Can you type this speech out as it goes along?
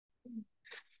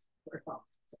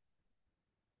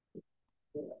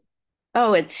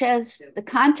Oh, it says the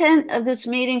content of this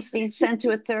meeting is being sent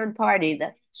to a third party.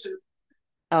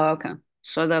 Oh, okay.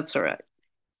 So that's all right.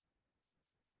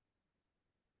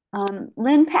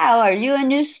 Lynn Powell, are you a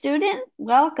new student?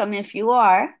 Welcome if you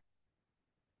are.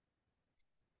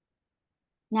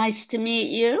 Nice to meet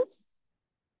you.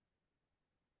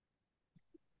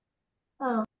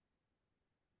 Oh,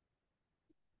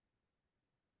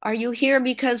 Are you here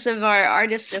because of our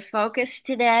Artist of Focus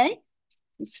today,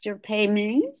 Mr. Pei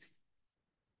Mings?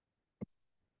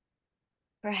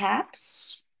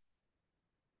 Perhaps.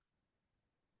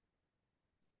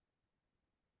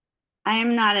 I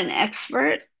am not an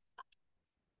expert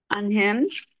on him.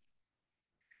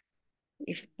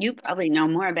 If you probably know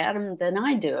more about him than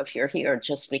I do if you're here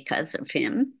just because of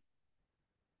him.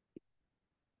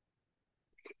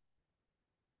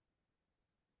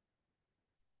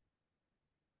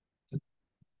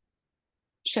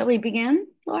 Shall we begin,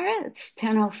 Laura? It's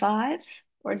 10:05,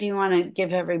 or do you want to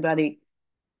give everybody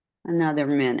another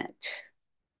minute?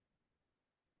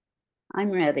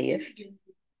 I'm ready if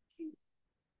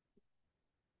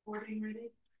recording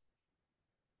ready.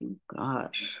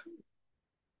 Gosh.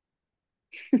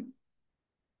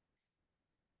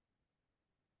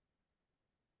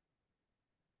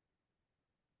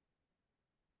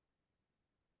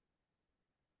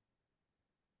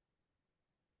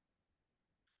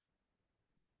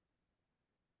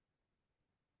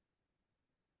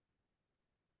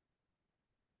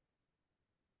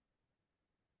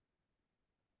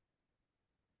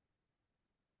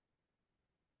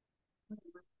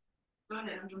 Go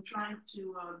ahead. I'm trying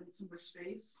to get some more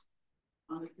space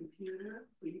on the computer,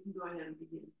 but you can go ahead and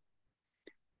begin.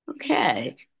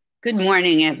 Okay. Good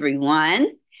morning,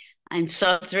 everyone. I'm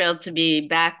so thrilled to be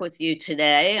back with you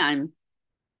today. I'm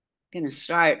going to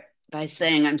start by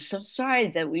saying I'm so sorry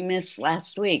that we missed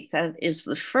last week. That is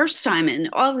the first time in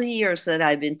all the years that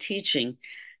I've been teaching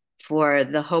for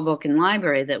the Hoboken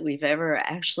Library that we've ever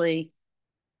actually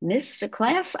missed a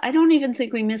class. I don't even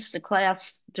think we missed a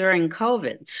class during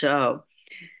COVID. So,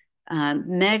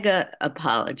 mega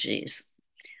apologies.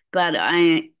 But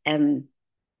I am,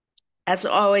 as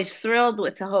always, thrilled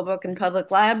with the Hoboken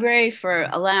Public Library for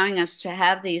allowing us to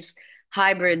have these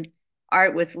hybrid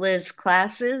Art with Liz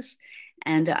classes.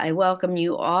 And I welcome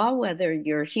you all, whether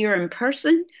you're here in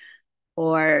person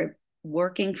or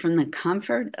working from the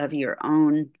comfort of your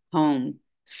own home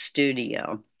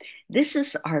studio. This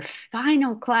is our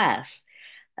final class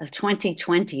of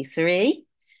 2023,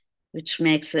 which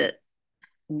makes it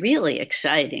really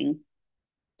exciting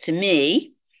to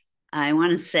me. I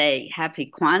want to say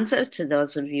happy Kwanzaa to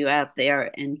those of you out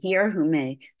there and here who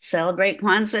may celebrate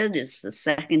Kwanzaa. It's the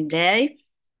second day.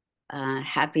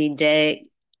 Happy day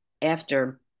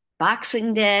after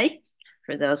Boxing Day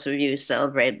for those of you who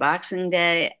celebrate Boxing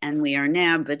Day. And we are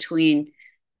now between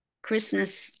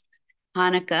Christmas,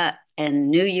 Hanukkah, and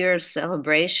New Year's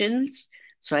celebrations.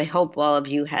 So I hope all of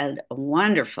you had a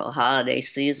wonderful holiday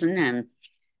season and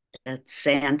that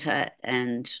Santa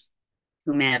and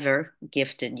whomever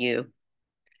gifted you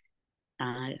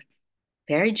uh,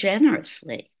 very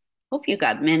generously. Hope you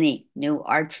got many new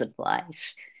art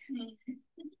supplies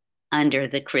under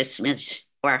the Christmas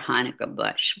or Hanukkah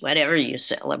bush, whatever you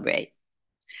celebrate.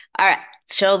 All right,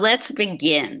 so let's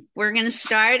begin. We're going to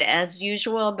start, as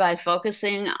usual, by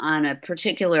focusing on a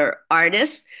particular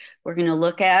artist. We're going to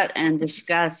look at and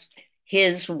discuss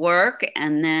his work,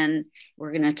 and then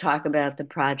we're going to talk about the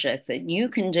project that you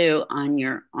can do on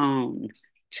your own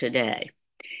today.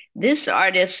 This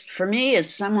artist, for me,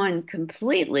 is someone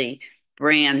completely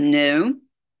brand new.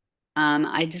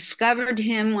 I discovered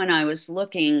him when I was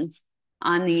looking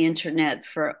on the internet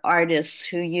for artists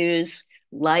who use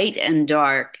light and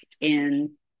dark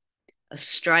in a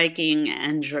striking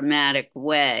and dramatic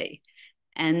way.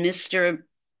 And Mr.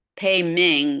 Pei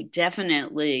Ming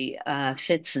definitely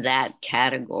fits that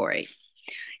category.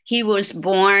 He was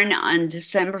born on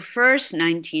December 1st,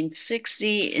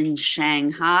 1960, in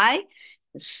Shanghai,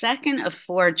 the second of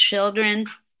four children.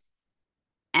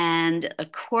 And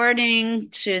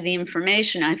according to the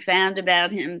information I found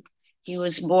about him, he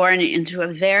was born into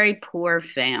a very poor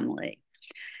family.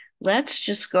 Let's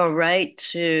just go right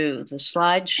to the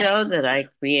slideshow that I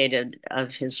created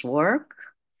of his work.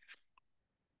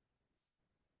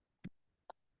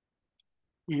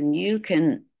 And you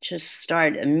can just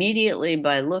start immediately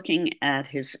by looking at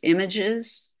his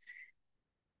images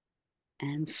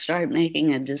and start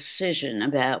making a decision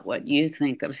about what you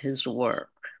think of his work.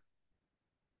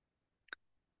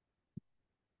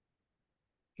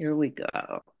 Here we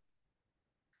go.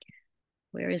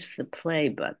 Where is the play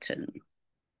button?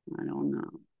 I don't know.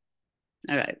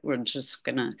 All right, we're just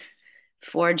gonna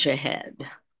forge ahead.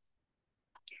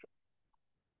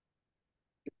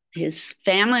 His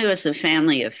family was a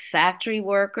family of factory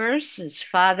workers. His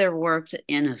father worked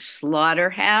in a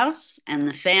slaughterhouse, and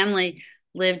the family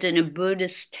lived in a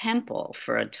Buddhist temple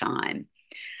for a time.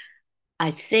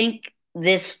 I think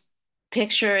this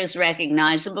picture is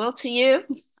recognizable to you.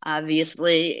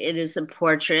 Obviously, it is a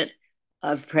portrait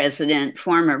of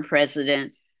former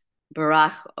President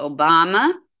Barack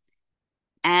Obama.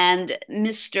 And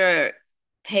Mr.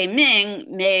 Pei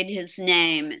Ming made his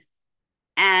name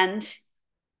and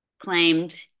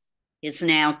claimed his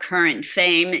now current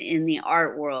fame in the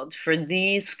art world for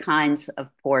these kinds of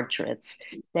portraits.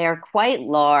 They are quite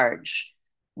large.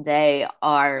 They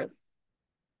are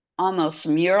almost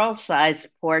mural-sized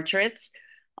portraits,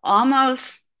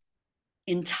 almost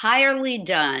entirely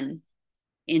done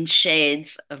in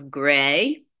shades of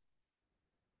gray,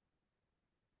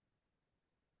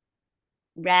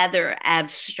 rather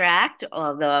abstract,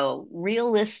 although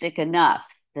realistic enough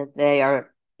that they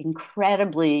are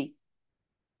incredibly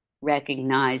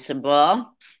recognizable.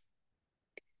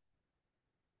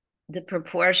 The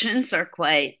proportions are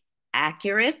quite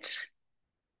accurate.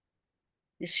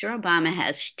 Mr. Obama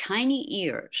has tiny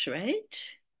ears, right?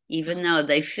 Even though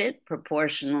they fit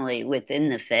proportionally within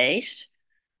the face.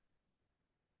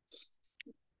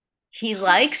 He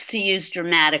likes to use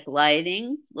dramatic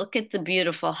lighting. Look at the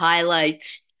beautiful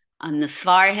highlights on the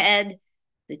forehead,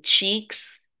 the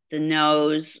cheeks, the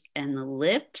nose, and the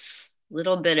lips.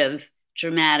 Little bit of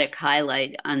dramatic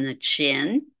highlight on the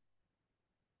chin.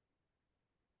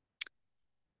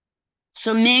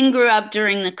 So Ming grew up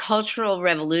during the Cultural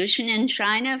Revolution in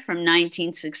China from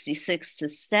 1966 to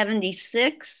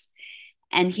 76,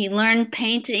 and he learned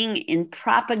painting in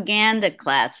propaganda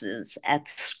classes at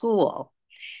school.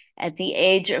 At the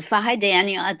age of 14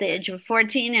 in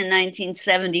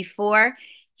 1974,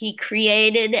 he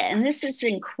created, and this is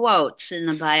in quotes in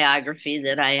the biography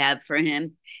that I have for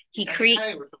him,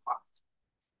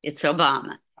 it's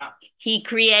Obama. He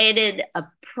created a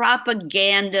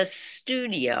propaganda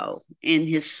studio in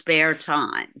his spare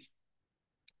time.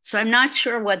 So I'm not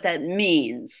sure what that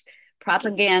means.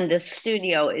 Propaganda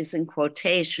studio is in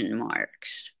quotation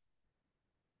marks.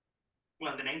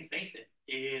 Well, the name states it.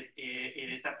 It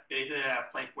is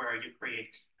a place where you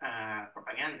create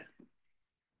propaganda.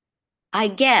 I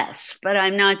guess, but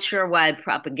I'm not sure why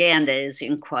propaganda is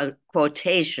in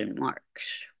quotation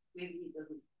marks. Maybe it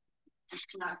doesn't. It's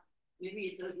not. Maybe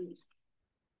it doesn't.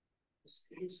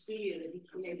 His studio that he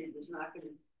created is not going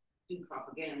to do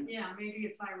propaganda. Yeah, maybe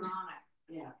it's ironic.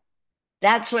 Yeah.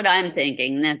 That's what I'm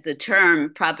thinking, that the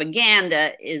term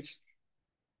propaganda is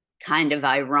kind of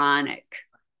ironic,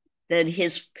 that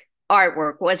his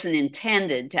artwork wasn't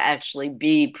intended to actually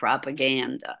be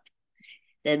propaganda,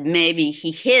 that maybe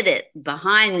he hid it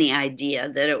behind the idea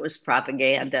that it was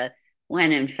propaganda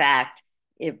when in fact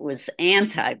it was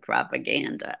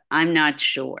anti-propaganda. I'm not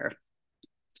sure.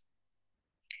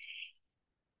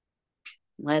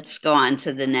 Let's go on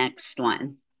to the next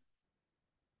one.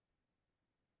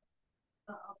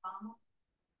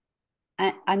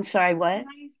 I'm sorry, what?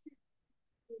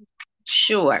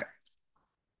 Sure.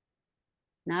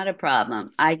 Not a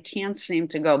problem. I can't seem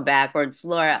to go backwards,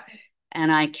 Laura,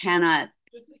 and I cannot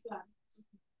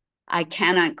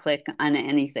click on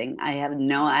anything. I have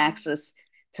no access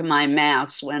to my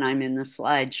mouse when I'm in the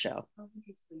slideshow.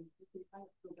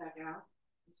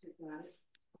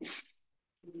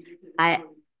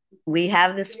 We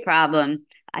have this problem.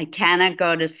 I cannot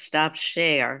go to stop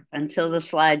share until the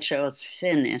slideshow is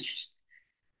finished.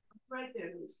 Right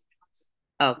there.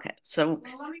 Okay, so. Well,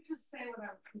 let me just say what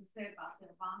I was going to say about the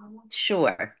Obama one.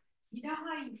 Sure. You know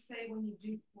how you say when you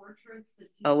do portraits that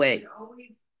you should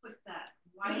always put that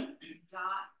white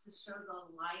dot to show the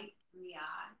light in the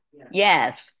eye? Yeah.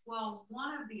 Yes. Well,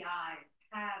 one of the eyes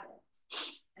had it,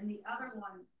 and the other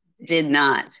one did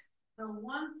not. So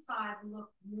one side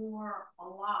looked more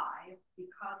alive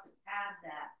because it had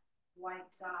that white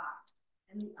dot,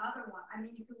 and the other one, I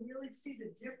mean, you can really see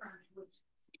the difference with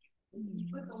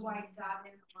you put the white dot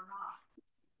in or not.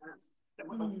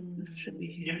 Should be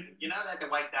here. You know that the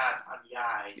white dot on the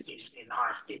eye in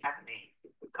art, it has a name.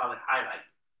 We call it highlight.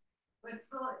 But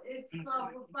it's the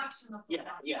reflection of the light.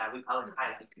 Yeah, we call it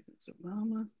highlight. It's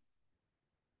Obama.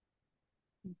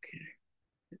 Okay,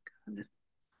 got it.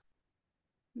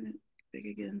 Right. Big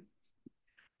again.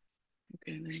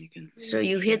 Okay, then you can. So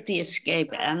you hit the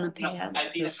escape and the pad.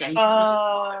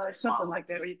 Something like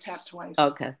that. Where you tap twice.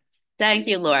 Okay. Thank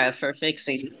you, Laura, for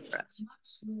fixing it for us.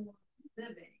 Much more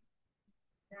living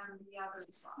than the other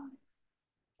side.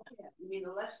 You mean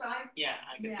the left side? Yeah,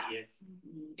 I can Yeah. see it.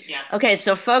 Yeah. Okay,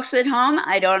 so folks at home,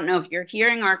 I don't know if you're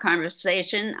hearing our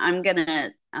conversation. I'm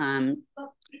gonna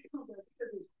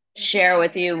share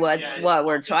with you what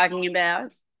we're talking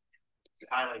about.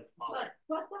 Highlight smaller.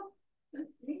 What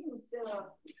means,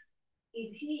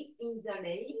 is he in the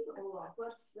lane or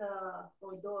what's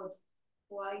for those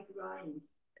white lines?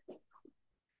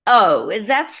 Oh,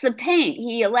 that's the paint.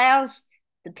 He allows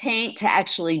the paint to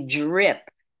actually drip.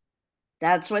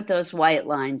 That's what those white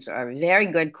lines are. Very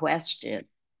good question.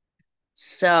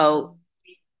 So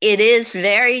it is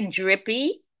very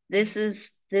drippy. This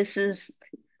is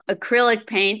acrylic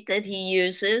paint that he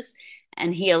uses,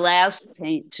 and he allows the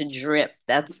paint to drip.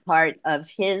 That's part of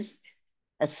his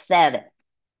aesthetic.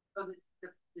 So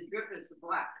the drip is the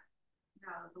black.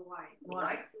 No, the white.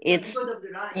 Right? It's Because of the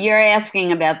lines. You're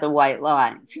asking about the white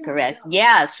lines, correct?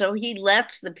 Yeah, so he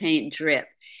lets the paint drip.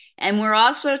 And we're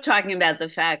also talking about the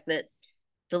fact that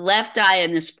the left eye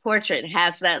in this portrait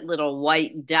has that little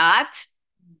white dot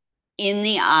in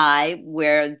the eye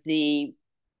where the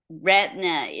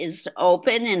retina is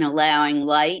open and allowing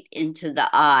light into the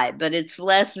eye, but it's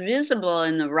less visible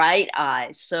in the right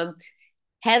eye. So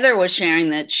Heather was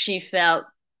sharing that she felt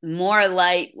more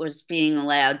light was being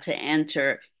allowed to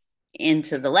enter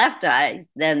into the left eye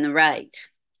than the right,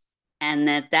 and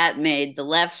that made the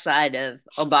left side of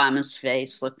Obama's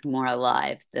face look more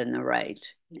alive than the right.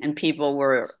 And people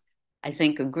were, I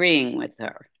think, agreeing with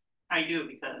her. I do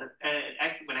because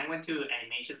actually when I went to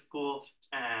animation school,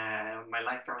 my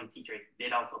life drawing teacher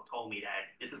did also told me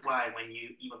that this is why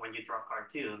even when you draw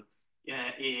cartoon,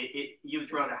 you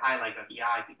draw the highlights of the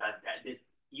eye because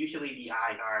usually the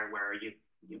eyes are where you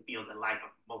feel the life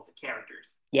of most of the characters.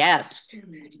 Yes,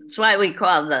 that's why we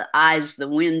call the eyes the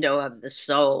window of the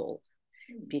soul,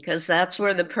 because that's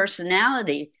where the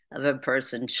personality of a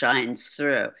person shines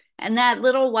through. And that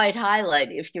little white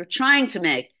highlight, if you're trying to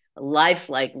make a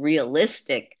lifelike,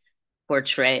 realistic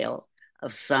portrayal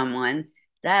of someone,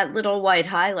 that little white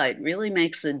highlight really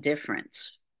makes a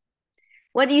difference.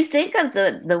 What do you think of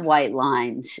the white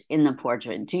lines in the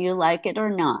portrait? Do you like it or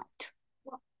not?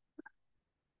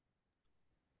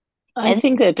 I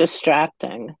think they're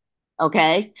distracting.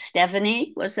 Okay,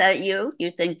 Stephanie, was that you?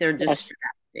 You think they're Yes.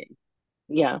 distracting?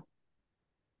 Yeah.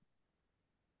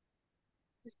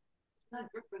 It's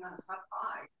not dripping up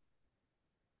high.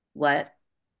 What?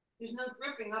 There's no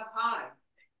dripping up high.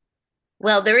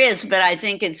 Well, there is, but I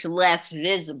think it's less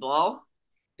visible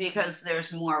because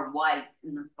there's more white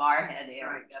in the forehead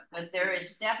area, but there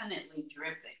is definitely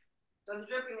dripping. So the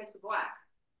dripping is the black.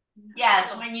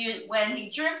 Yes, when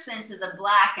he drips into the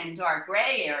black and dark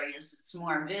gray areas, it's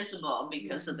more visible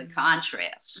because of the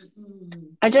contrast.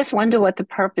 I just wonder what the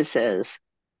purpose is.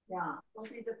 Yeah. What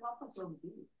is the purpose of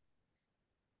this?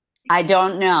 I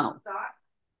don't know.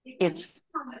 It's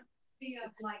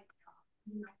like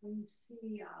when you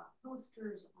see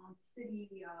posters on city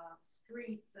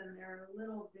streets and they're a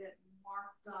little bit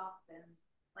marked up and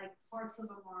like parts of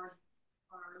them are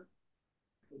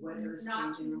The weather is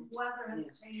changing. Weather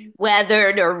has changed.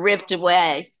 Weathered or ripped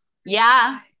away.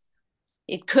 Yeah.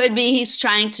 It could be he's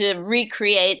trying to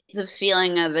recreate the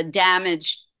feeling of a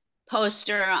damaged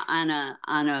poster on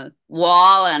a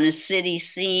wall on a city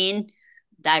scene,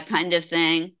 that kind of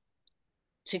thing,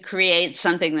 to create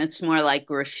something that's more like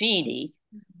graffiti,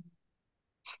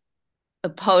 a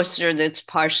poster that's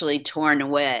partially torn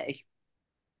away.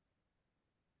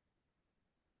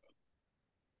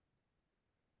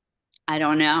 I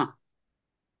don't know.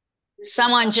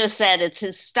 Someone just said it's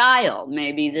his style.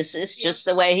 Maybe this is just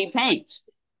the way he paints.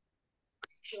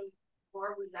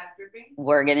 Or was that dripping?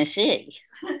 We're going to see.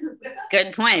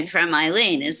 Good point from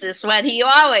Eileen. Is this what he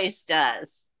always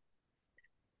does?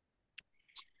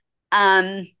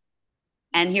 And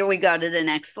here we go to the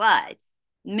next slide.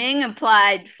 Ming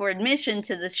applied for admission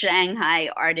to the Shanghai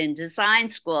Art and Design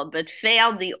School, but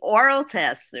failed the oral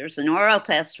test. There's an oral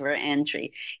test for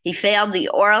entry. He failed the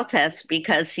oral test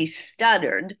because he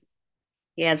stuttered.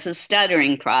 He has a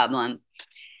stuttering problem.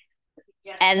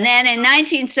 And then in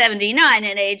 1979,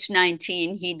 at age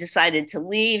 19, he decided to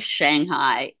leave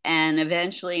Shanghai and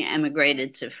eventually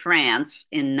emigrated to France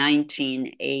in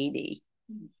 1980.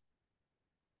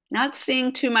 Not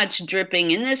seeing too much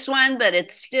dripping in this one, but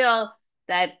it's still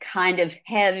that kind of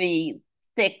heavy,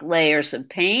 thick layers of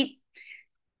paint.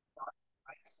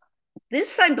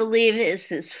 This, I believe, is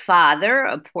his father,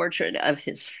 a portrait of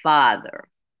his father.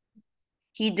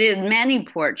 He did many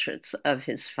portraits of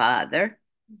his father.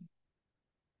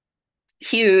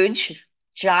 Huge,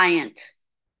 giant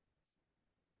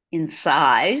in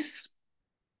size,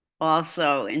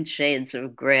 also in shades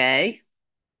of gray.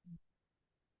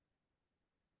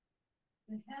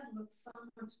 The head looks looks so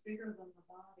much bigger than the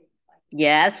body. Like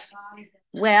Yes.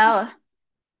 Well,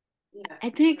 Yeah. I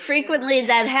think frequently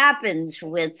that happens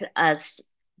with us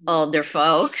older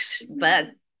folks,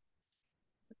 but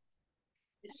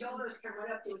His shoulders come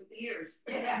right up to his ears.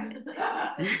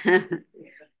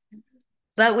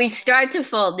 but we start to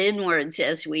fold inwards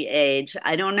as we age.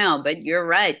 I don't know, but you're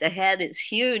right. The head is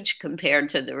huge compared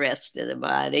to the rest of the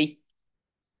body.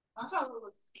 I thought it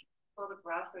was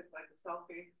photographic, like a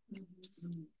selfie.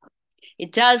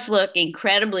 It does look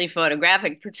incredibly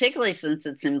photographic, particularly since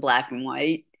it's in black and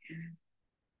white.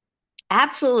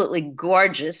 Absolutely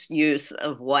gorgeous use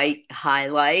of white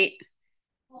highlight.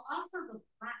 Well, also the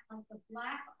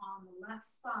black on the left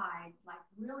side, like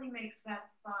really makes that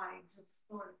side just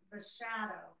sort of the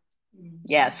shadow.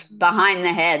 Yes, behind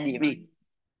the head, you mean?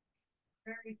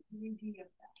 Very 3D effect.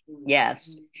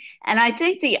 Yes. And I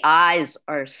think the eyes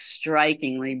are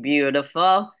strikingly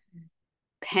beautiful,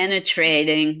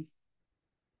 penetrating.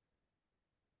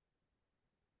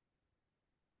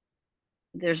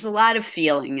 There's a lot of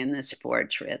feeling in this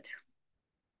portrait.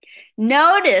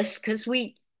 Notice, because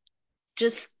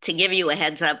just to give you a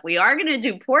heads up, we are going to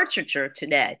do portraiture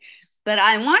today, but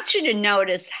I want you to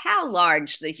notice how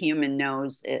large the human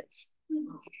nose is.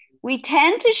 We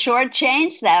tend to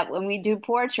shortchange that when we do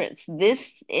portraits.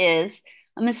 This is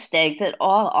a mistake that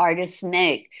all artists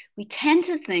make. We tend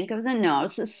to think of the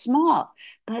nose as small,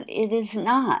 but it is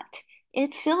not.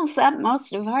 It fills up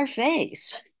most of our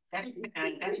face. That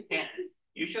depends.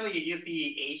 Usually, you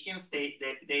see Asians. They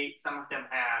some of them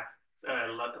have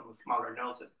a lot of smaller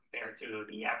noses compared to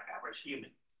the average human.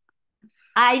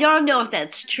 I don't know if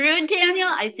that's true, Daniel.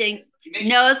 I think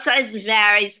nose size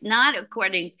varies not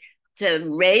according to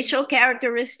racial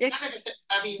characteristics,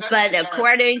 but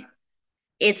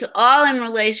it's all in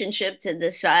relationship to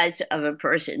the size of a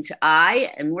person's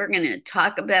eye, and we're going to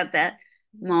talk about that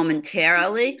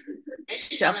momentarily.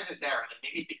 Not necessarily.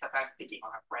 Maybe because I'm thinking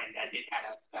of a friend that did have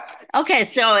a. Okay,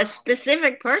 so a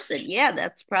specific person. Yeah,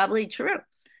 that's probably true.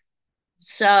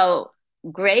 So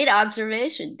great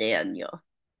observation, Daniel.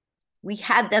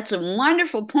 That's a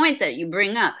wonderful point that you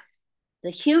bring up. The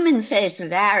human face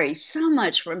varies so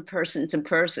much from person to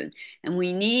person, and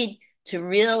we need to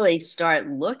really start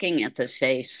looking at the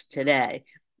face today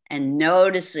and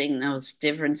noticing those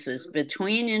differences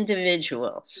between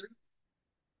individuals.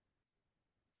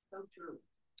 So true.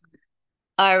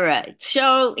 All right,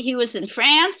 so he was in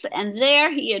France, and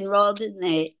there he enrolled in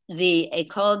the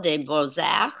École des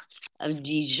Beaux-Arts of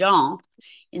Dijon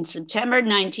in September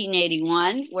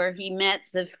 1981, where he met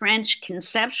the French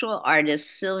conceptual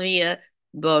artist Sylvia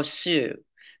Bossu,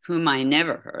 whom I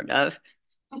never heard of,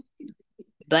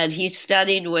 but he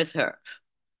studied with her.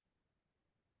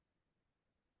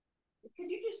 Can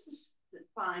you just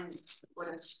define what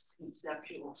a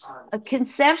conceptual artist? A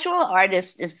conceptual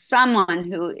artist is someone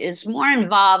who is more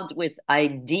involved with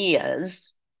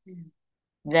ideas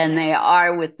than they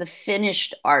are with the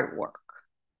finished artwork.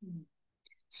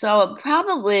 So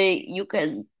probably you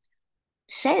can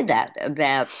say that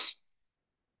about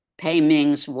Pei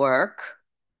Ming's work.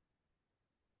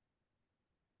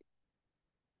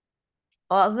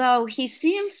 Although he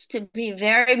seems to be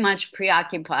very much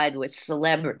preoccupied with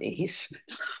celebrities.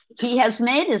 He has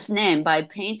made his name by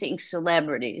painting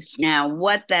celebrities. Now,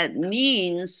 what that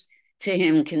means to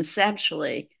him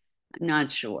conceptually, I'm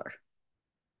not sure.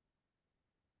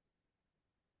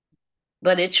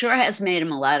 But it sure has made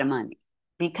him a lot of money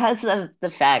because of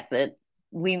the fact that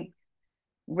we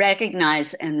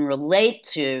recognize and relate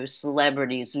to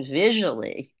celebrities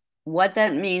visually. What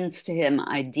that means to him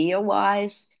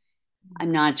idea-wise,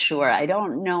 I'm not sure. I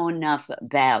don't know enough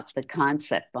about the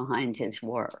concept behind his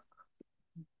work.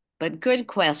 But good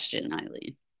question,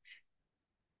 Eileen.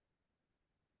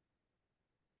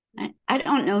 I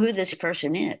don't know who this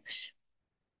person is.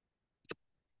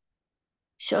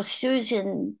 So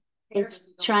Susan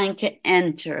is trying to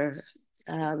enter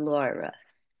Laura.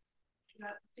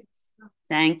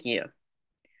 Thank you.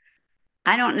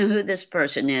 I don't know who this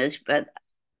person is, but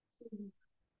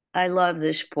I love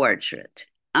this portrait.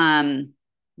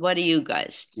 What do you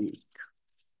guys think?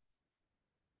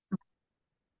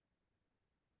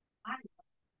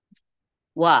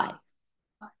 Why?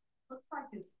 Looks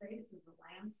like his face is a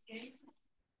landscape.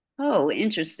 Oh,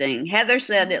 interesting. Heather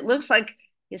said it looks like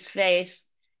his face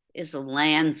is a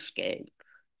landscape.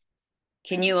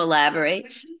 Can you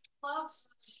elaborate?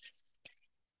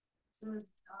 Between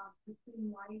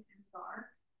white and dark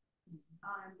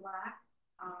and black.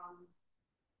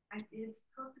 It's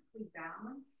perfectly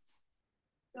balanced,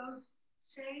 those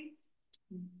shades.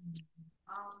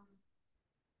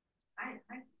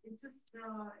 It just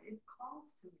it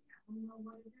calls to me. I don't know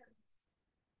what it is.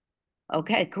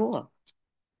 Okay, cool.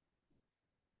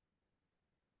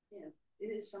 Yeah, it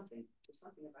is something. There's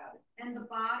something about it. And the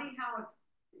body, how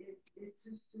it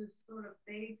just sort of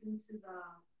fades into the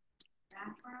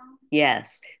background.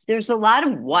 Yes, there's a lot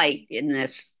of white in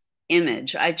this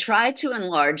image. I tried to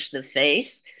enlarge the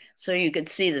face so you could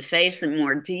see the face in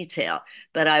more detail,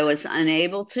 but I was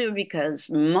unable to because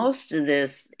most of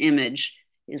this image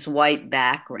is white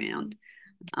background,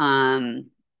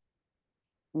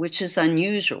 which is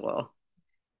unusual.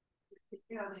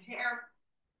 You know, the hair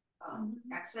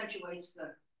accentuates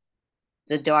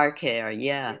The dark hair,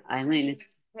 yeah. Eileen.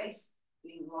 face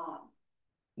being long.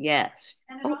 Yes.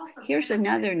 Oh, here's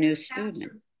another new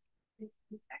student.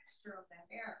 The texture of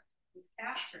the hair is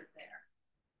captured there.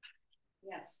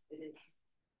 Yes, it is.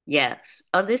 Yes.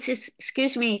 Oh, this is,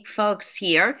 excuse me, folks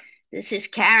here. This is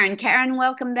Karen. Karen,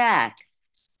 welcome back.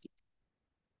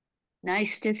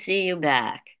 Nice to see you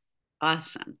back.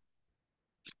 Awesome.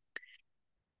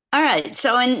 All right.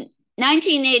 So in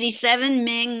 1987,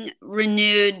 Ming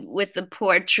renewed with the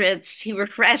portraits. He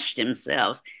refreshed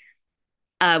himself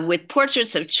with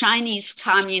portraits of Chinese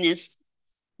communist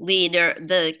leader,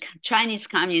 the Chinese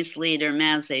communist leader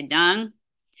Mao Zedong.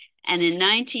 And in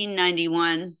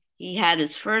 1991, he had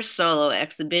his first solo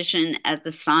exhibition at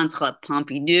the Centre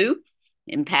Pompidou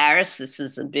in Paris. This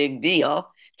is a big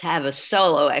deal to have a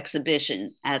solo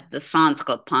exhibition at the Centre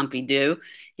Pompidou.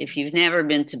 If you've never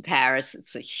been to Paris,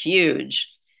 it's a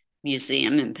huge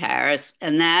museum in Paris,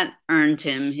 and that earned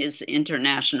him his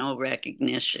international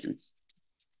recognition.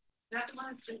 That the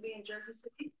one that's going to be in Jersey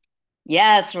City?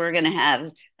 Yes, we're going to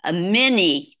have a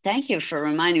mini, thank you for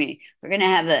reminding me. We're going to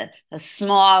have a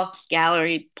small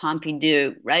gallery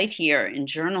Pompidou right here in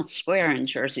Journal Square in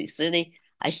Jersey City,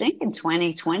 I think in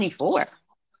 2024.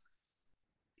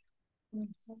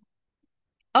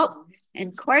 Oh,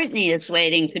 and Courtney is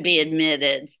waiting to be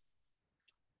admitted.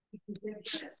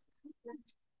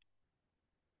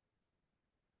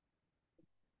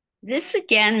 This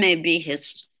again may be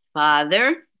his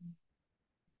father.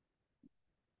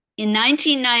 In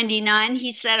 1999,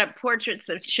 he set up portraits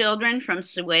of children from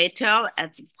Soweto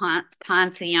at the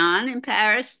Pantheon in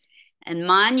Paris and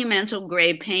monumental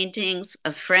gray paintings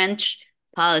of French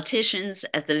politicians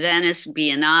at the Venice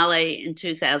Biennale in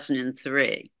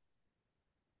 2003.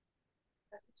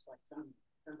 That looks like somebody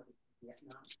from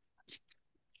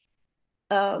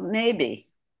Vietnam. Maybe.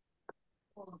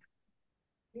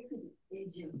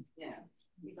 Yeah,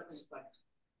 he looks like.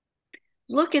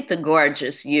 Look at the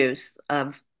gorgeous use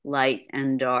of light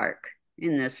and dark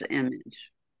in this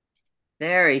image.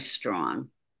 Very strong.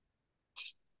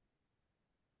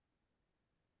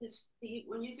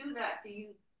 When you do that, do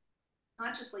you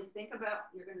consciously think about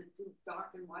you're going to do dark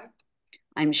and white?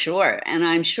 I'm sure. And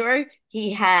I'm sure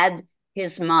he had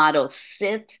his models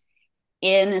sit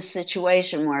in a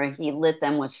situation where he lit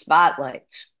them with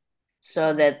spotlights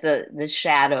so that the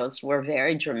shadows were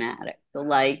very dramatic. The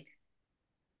light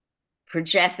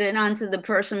projected onto the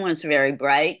person was very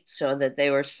bright so that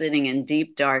they were sitting in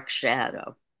deep, dark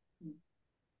shadow.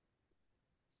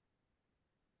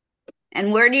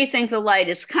 And where do you think the light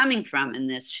is coming from in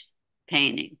this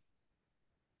painting?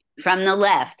 From the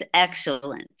left.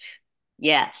 Excellent.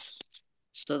 Yes.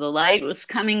 So the light was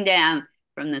coming down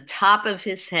from the top of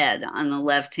his head on the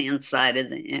left-hand side of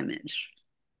the image.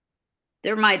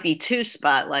 There might be two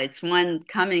spotlights, one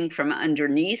coming from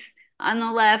underneath on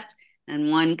the left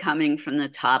and one coming from the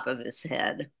top of his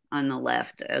head on the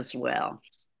left as well.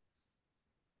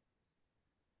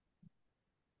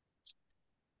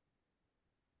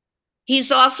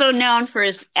 He's also known for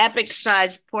his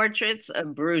epic-sized portraits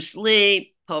of Bruce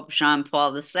Lee, Pope Jean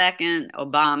Paul II,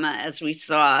 Obama, as we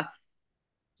saw,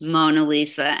 Mona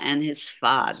Lisa, and his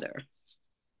father.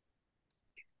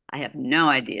 I have no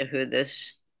idea who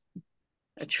this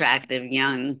attractive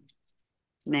young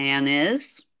man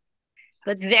is,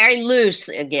 but very loose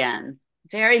again,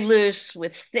 very loose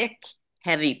with thick,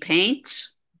 heavy paint.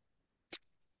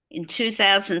 In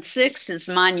 2006, his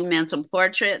monumental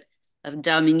portrait of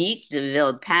Dominique de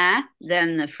Villepin,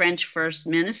 then the French First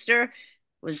Minister,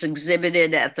 was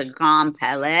exhibited at the Grand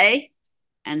Palais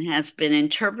and has been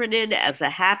interpreted as a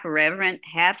half reverent,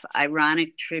 half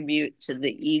ironic tribute to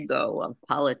the ego of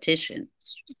politicians.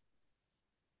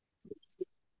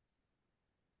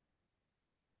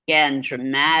 Again,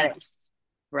 dramatic,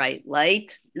 bright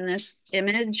light in this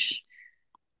image.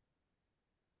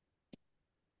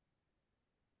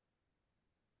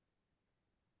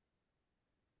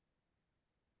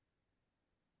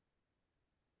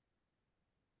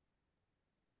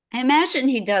 I imagine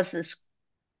he does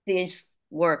these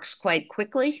works quite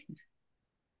quickly.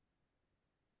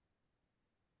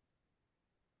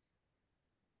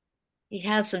 He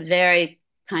has a very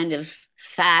kind of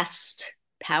fast,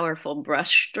 powerful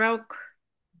brush stroke.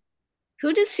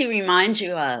 Who does he remind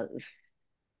you of?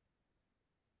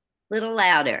 Little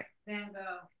louder. Van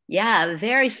Gogh. Yeah,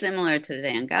 very similar to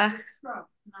Van Gogh.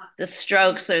 The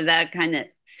strokes are that kind of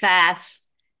fast,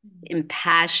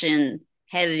 impassioned,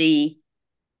 heavy,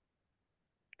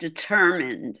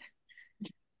 determined.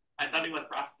 I thought it was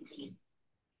Rasputin.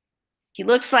 He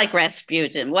looks like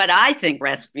Rasputin. What I think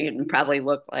Rasputin probably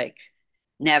looked like.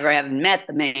 Never having met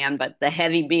the man, but the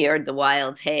heavy beard, the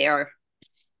wild hair,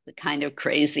 the kind of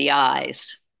crazy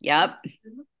eyes. Yep. It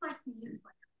looks like he used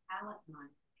like a palette knife.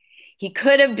 He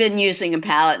could have been using a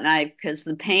palette knife because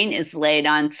the paint is laid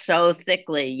on so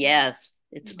thickly. Yes,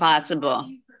 it's possible.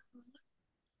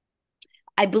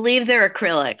 I believe they're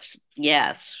acrylics.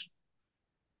 Yes.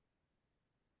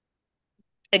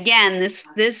 Again,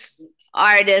 this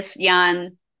artist,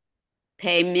 Yan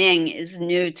Pei Ming, is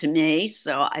new to me,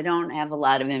 so I don't have a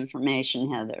lot of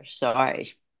information, Heather.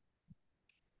 Sorry.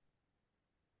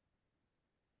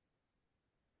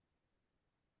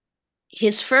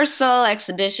 His first solo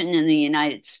exhibition in the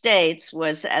United States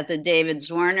was at the David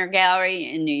Zwirner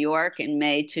Gallery in New York in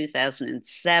May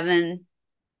 2007.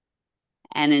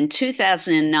 And in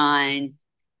 2009,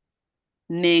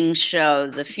 Ming's show,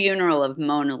 The Funeral of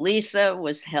Mona Lisa,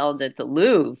 was held at the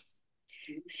Louvre,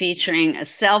 featuring a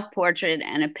self-portrait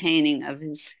and a painting of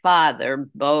his father,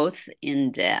 both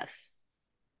in death.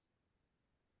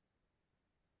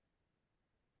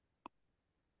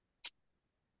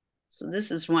 So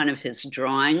this is one of his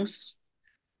drawings.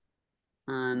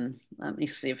 Let me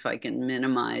see if I can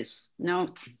minimize. No,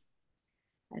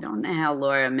 I don't know how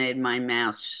Laura made my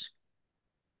mouse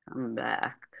come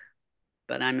back,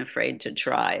 but I'm afraid to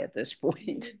try at this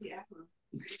point.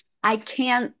 I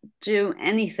can't do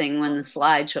anything when the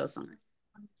slideshow's on.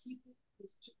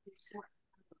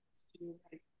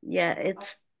 Yeah,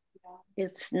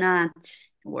 it's not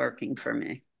working for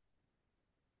me.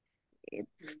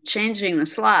 It's changing the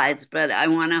slides, but I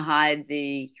want to hide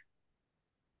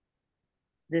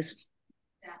this.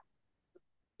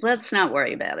 Let's not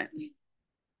worry about it.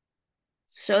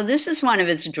 So this is one of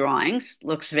his drawings.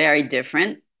 Looks very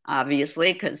different,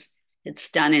 obviously, because it's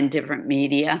done in different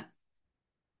media.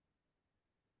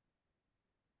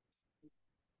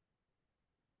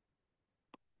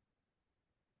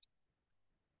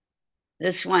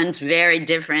 This one's very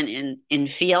different in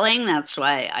feeling. That's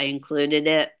why I included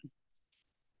it.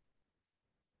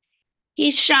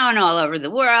 He's shown all over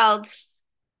the world.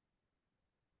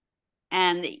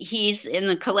 And he's in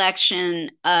the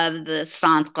collection of the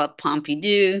Centre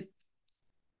Pompidou,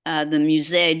 the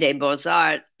Musée des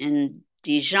Beaux-Arts in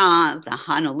Dijon, the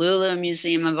Honolulu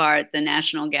Museum of Art, the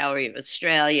National Gallery of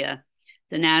Australia,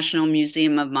 the National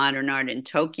Museum of Modern Art in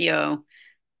Tokyo,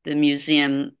 the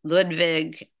Museum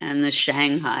Ludwig, and the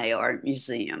Shanghai Art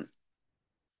Museum.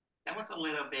 That was a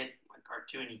little bit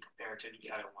cartoony compared to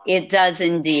the other one. It does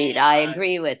indeed. I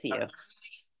agree with you.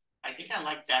 I think I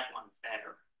like that one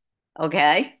better.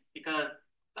 Okay. Because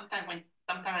sometimes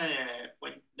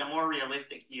when the more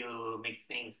realistic you make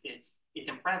things, it's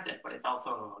impressive, but it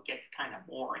also gets kind of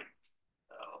boring.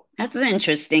 So that's an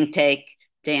interesting take,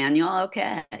 Daniel.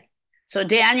 Okay. So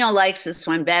Daniel likes this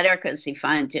one better because he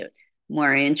finds it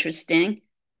more interesting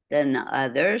than the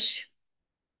others.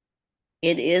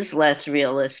 It is less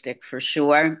realistic for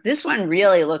sure. This one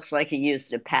really looks like he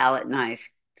used a palette knife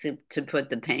to put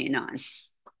the paint on.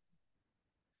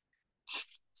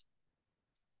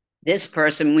 This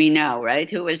person we know, right?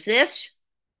 Who is this?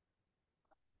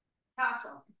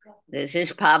 Picasso. This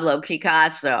is Pablo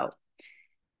Picasso.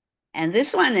 And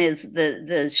this one is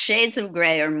the shades of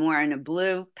gray are more in a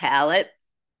blue palette,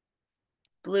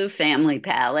 blue family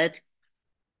palette,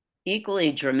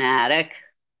 equally dramatic.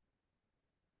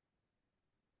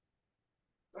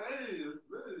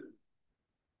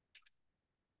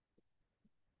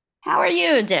 How are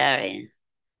you, Dario,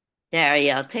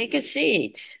 take a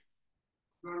seat.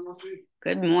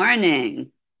 Good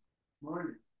morning.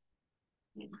 Morning.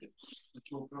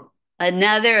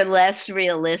 Another less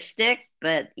realistic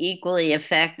but equally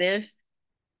effective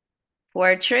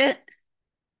portrait.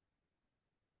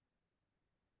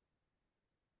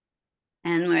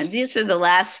 And these are the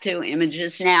last two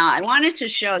images. Now, I wanted to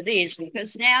show these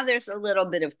because now there's a little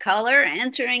bit of color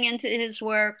entering into his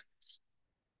work.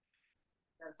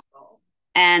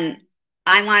 And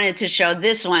I wanted to show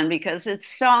this one because it's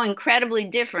so incredibly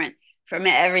different from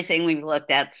everything we've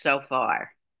looked at so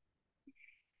far.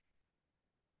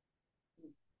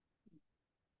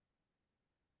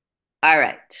 All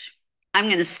right, I'm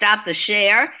going to stop the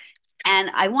share, and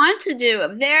I want to do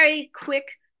a very quick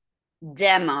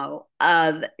demo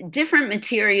of different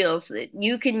materials that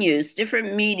you can use,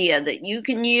 different media that you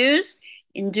can use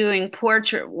in doing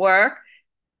portrait work.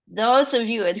 Those of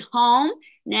you at home,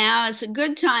 now is a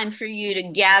good time for you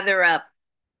to gather up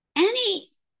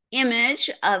any image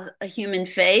of a human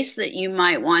face that you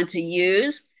might want to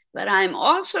use. But I'm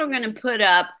also going to put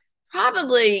up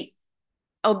probably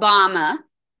Obama,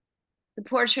 the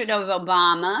portrait of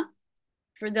Obama,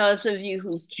 for those of you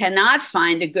who cannot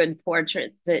find a good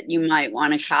portrait that you might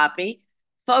want to copy.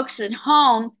 Folks at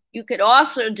home, you could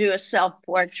also do a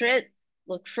self-portrait.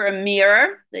 Look for a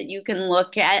mirror that you can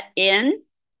look at in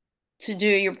to do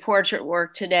your portrait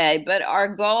work today. But our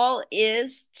goal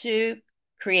is to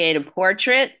create a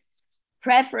portrait,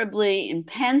 preferably in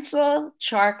pencil,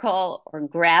 charcoal, or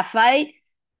graphite.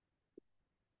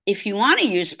 If you want to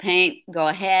use paint, go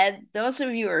ahead. Those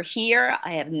of you who are here,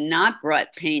 I have not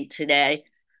brought paint today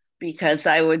because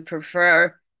I would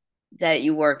prefer that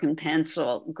you work in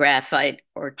pencil, graphite,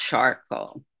 or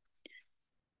charcoal.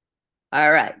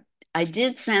 All right. I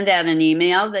did send out an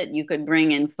email that you could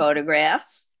bring in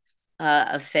photographs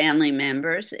of family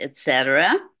members,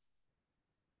 etc.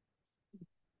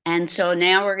 And so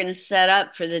now we're going to set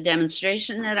up for the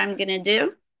demonstration that I'm going to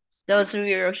do. Those of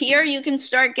you who are here, you can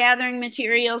start gathering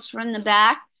materials from the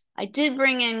back. I did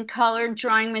bring in colored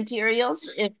drawing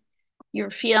materials if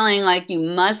you're feeling like you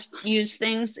must use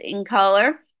things in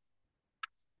color.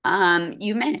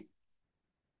 You may.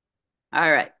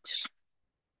 All right.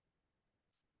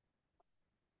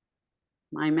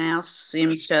 My mouse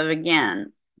seems to have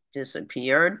again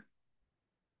disappeared.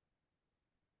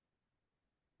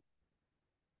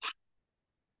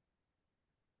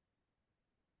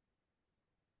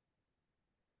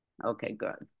 Okay,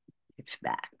 good. It's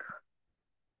back.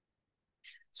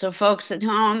 So folks at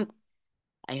home,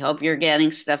 I hope you're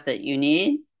getting stuff that you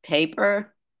need.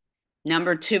 Paper.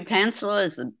 Number 2 pencil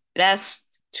is the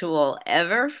best tool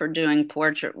ever for doing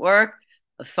portrait work.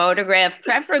 A photograph,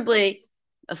 preferably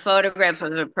a photograph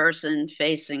of a person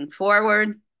facing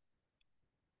forward.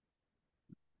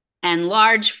 And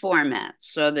large format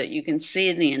so that you can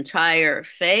see the entire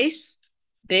face.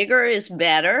 Bigger is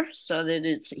better so that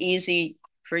it's easy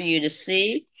for you to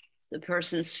see the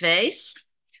person's face.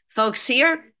 Folks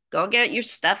here, go get your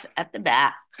stuff at the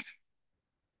back.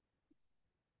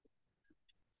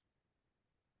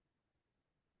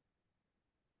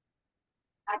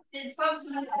 Did folks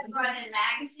know I brought in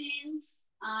magazines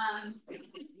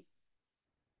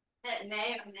that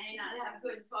may or may not have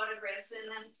good photographs in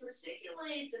them?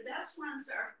 Particularly, the best ones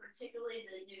are particularly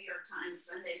the New York Times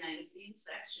Sunday magazine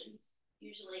section.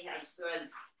 Usually has good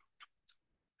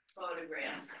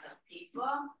photographs of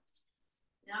people.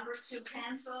 Number 2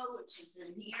 pencil, which is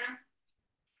in here,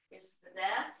 is the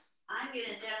best. I'm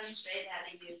going to demonstrate how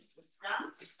to use the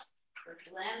stumps for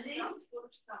blending.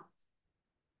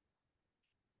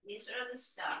 These are the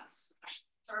stumps,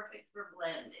 perfect for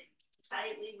blending.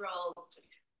 Tightly rolled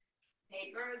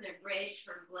paper, they're great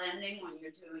for blending when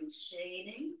you're doing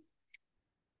shading.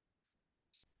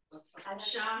 I've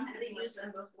shown how to use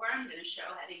them before. I'm going to show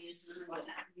how to use them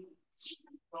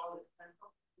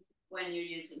when you're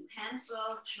using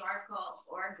pencil, charcoal,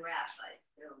 or graphite.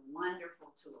 They're a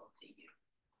wonderful tool to use.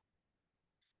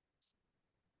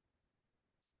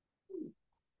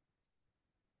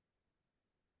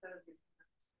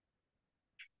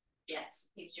 Yes,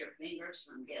 keeps your fingers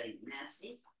from getting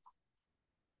messy.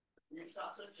 And it's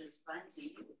also just fun to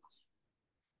use.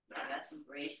 Yeah, that's a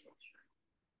great picture.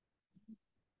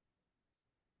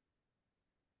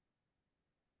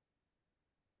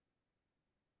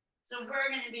 So we're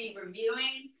going to be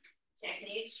reviewing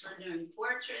techniques for doing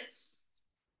portraits,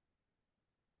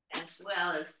 as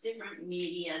well as different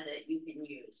media that you can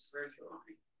use for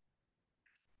drawing.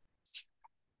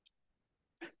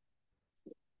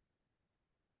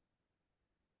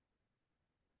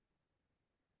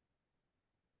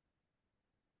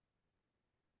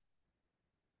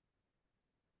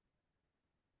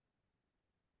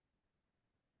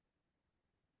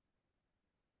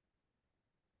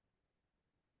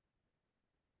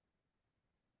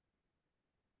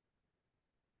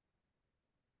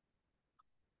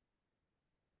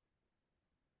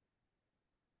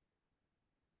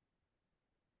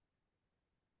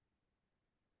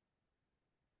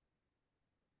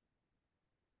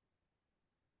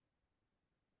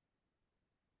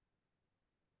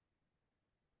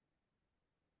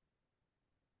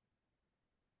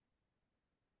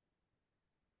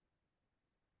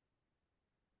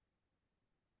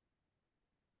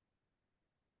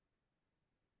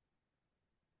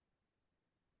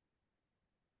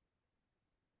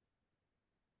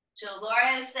 So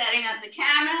Laura is setting up the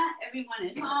camera. Everyone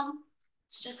at home,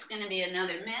 It's just going to be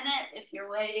another minute if you're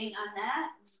waiting on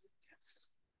that.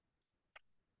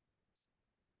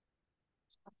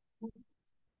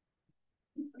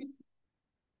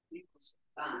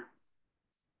 Fine.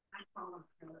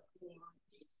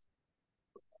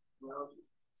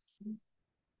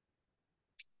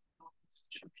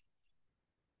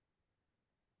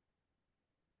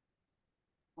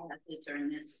 I have to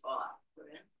turn this off.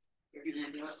 You're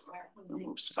gonna do it correctly.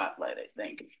 Move spotlight, I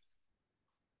think.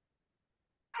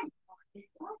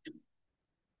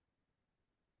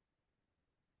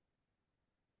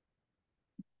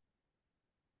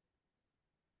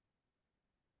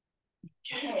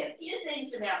 Okay, a few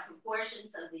things about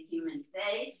proportions of the human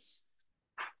face.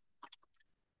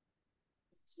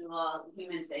 First of all, the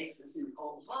human face is an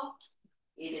oval.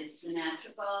 It is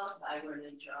symmetrical. If I were to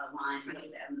draw a line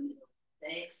right down the middle of the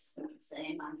face, the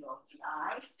same on both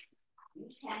sides. You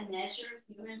can measure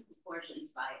human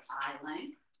proportions by eye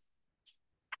length.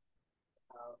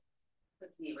 I'll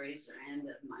put the eraser end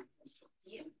of my pencil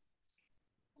here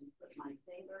and put my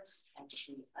fingers at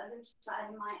the other side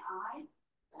of my eye.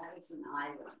 That is an eye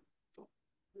length.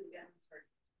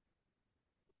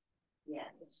 Yeah.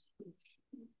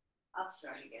 I'll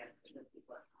start again for the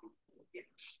people at home.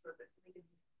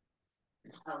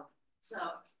 Oh, so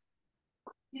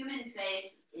human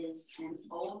face is an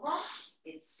oval.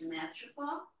 It's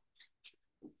symmetrical.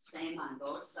 Same on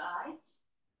both sides.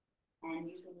 And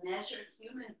you can measure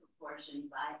human proportion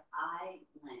by eye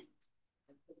length.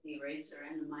 I put the eraser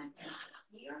end of my pencil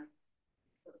here.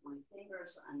 Put my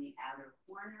fingers on the outer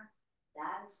corner.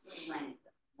 That is the length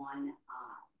of one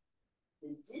eye.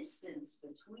 The distance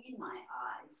between my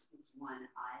eyes is one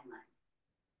eye length.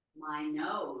 My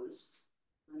nose,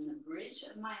 from the bridge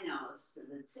of my nose to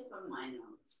the tip of my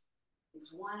nose,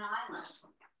 is one eye length.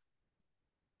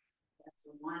 That's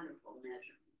a wonderful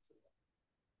measurement tool.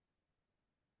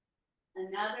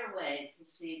 Another way to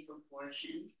see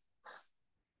proportion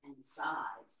and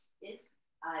size, if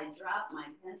I drop my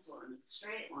pencil in a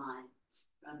straight line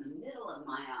from the middle of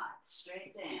my eye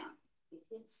straight down, it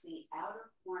hits the outer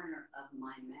corner of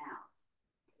my mouth.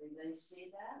 Everybody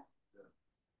see that? Yeah.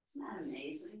 Isn't that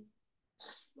amazing?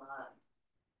 Just love.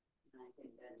 And I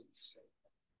think that is straight.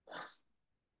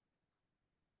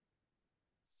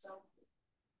 So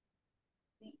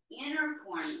the inner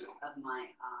corner of my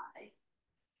eye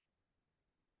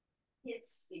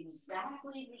hits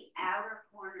exactly the outer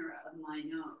corner of my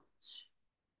nose.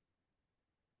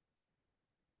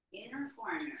 Inner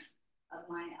corner of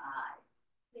my eye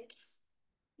hits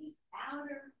the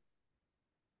outer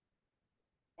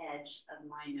edge of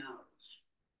my nose.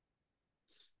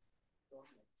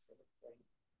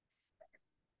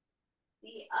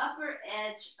 The upper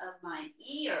edge of my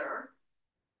ear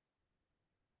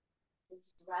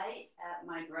is right at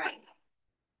my brain.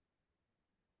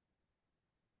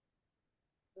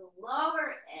 The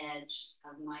lower edge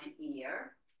of my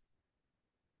ear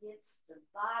hits the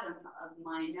bottom of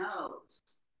my nose.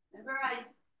 Remember, I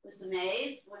was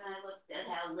amazed when I looked at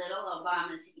how little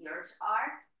Obama's ears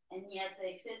are, and yet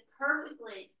they fit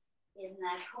perfectly in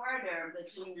that corridor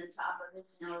between the top of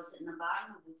his nose and the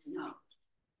bottom of his nose.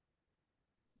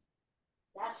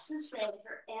 That's the same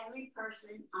for every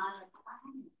person on the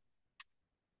planet.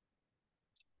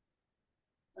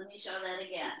 Let me show that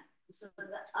again. So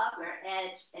the upper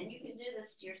edge, and you can do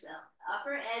this to yourself, the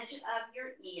upper edge of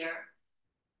your ear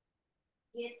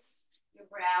hits your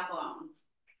brow bone.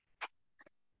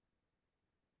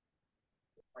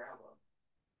 Brow bone.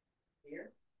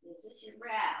 Here? This is your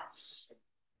brow.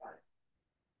 Got it.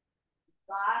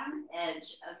 Bottom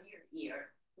edge of your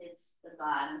ear hits the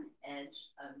bottom edge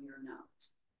of your nose.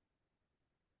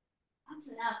 That's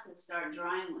enough to start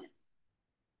drawing with.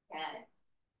 Okay?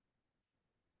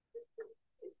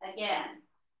 Again,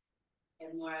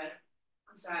 and more,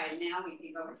 I'm sorry, now we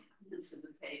can go into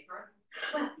the paper.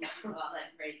 All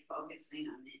that great focusing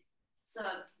on it. So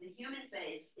the human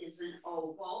face is an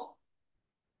oval.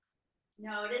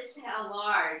 Notice how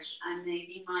large I'm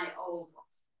making my oval.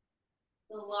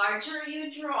 The larger you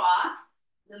draw,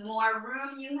 the more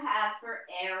room you have for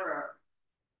error.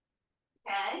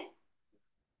 Okay?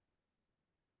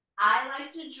 I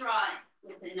like to draw it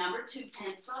with the number 2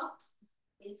 pencil.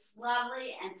 It's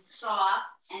lovely and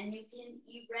soft, and you can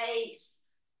erase.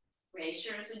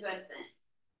 Erasure is a good thing.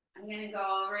 I'm going to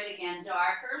go over it again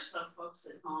darker so folks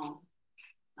at home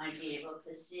might be able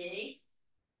to see.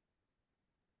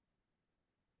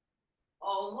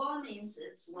 Oval means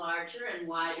it's larger and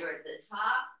wider at the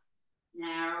top,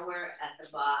 narrower at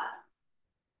the bottom.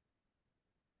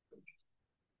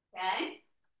 Okay?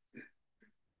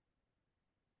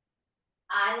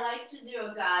 I like to do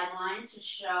a guideline to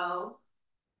show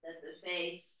that the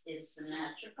face is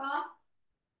symmetrical.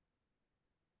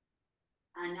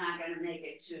 I'm not going to make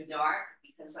it too dark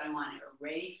because I want to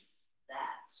erase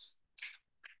that.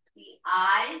 The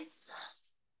eyes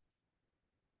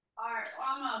are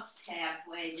almost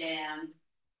halfway down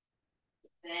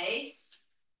the face.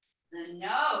 The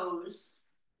nose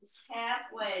is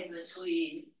halfway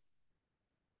between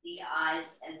the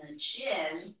eyes and the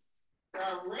chin.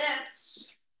 The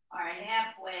lips are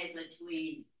halfway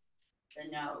between the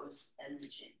nose and the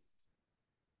chin.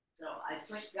 So I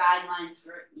put guidelines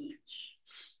for each.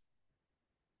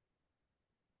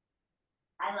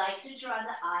 I like to draw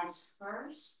the eyes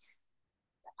first.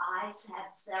 The eyes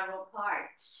have several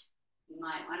parts. You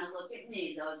might want to look at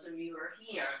me. Those of you who are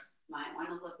here might want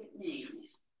to look at me.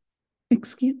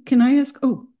 Can I ask?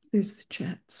 Oh, there's the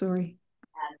chat. Sorry.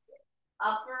 Have the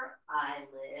upper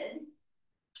eyelid.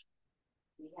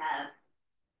 We have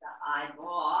the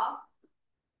eyeball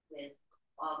with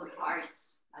all the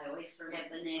parts. I always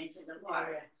forget the names of the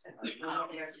parts.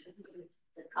 There's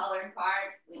the colored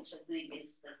part, which I think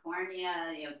is the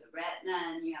cornea, you have the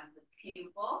retina, and you have the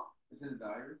pupil. Is it the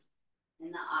iris?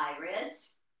 And the iris.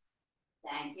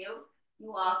 Thank you.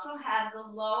 You also have the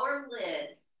lower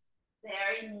lid,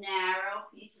 very narrow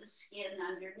piece of skin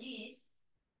underneath,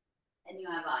 and you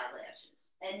have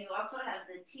eyelashes. And you also have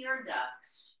the tear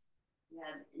ducts. You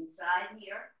have inside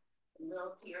here, the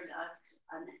little tear ducts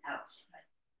on the outside.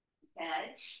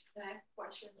 Okay? Can I ask a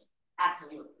question?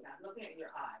 Absolutely. Now, looking at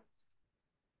your eyes.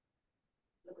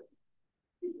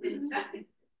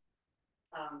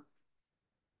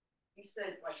 You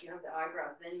said like you have the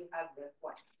eyebrows, then you have the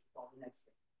what? Called the next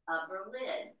thing. Upper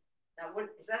lid. Now, what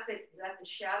is that? Is that the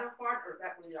shadow part, or is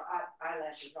that where your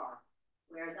eyelashes are?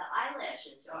 Where the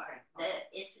eyelashes are. Okay.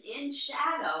 It's in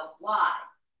shadow. Why?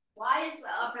 Why is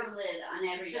the upper lid on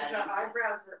everybody? Because the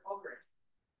eyebrows are over it.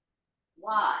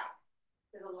 Why?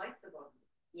 To the lights above them.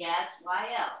 Yes.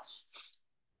 Why else?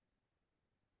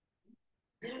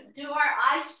 Do our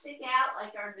eyes stick out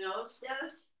like our nose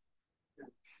does?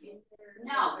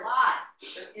 No, why?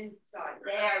 They're inside.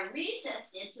 They are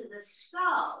recessed into the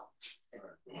skull.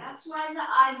 That's why the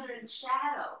eyes are in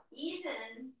shadow.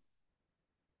 Even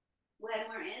when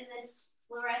we're in this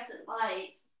fluorescent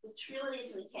light, which really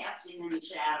isn't casting any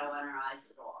shadow on our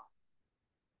eyes at all.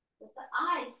 But the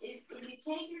eyes, if you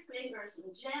take your fingers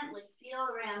and gently feel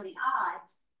around the eye,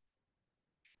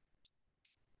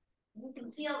 you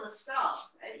can feel the skull,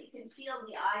 right? You can feel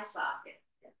the eye socket.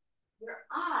 Your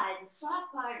eye, the soft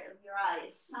part of your eye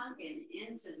is sunken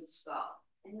into the skull.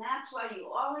 And that's why you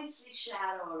always see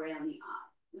shadow around the eye,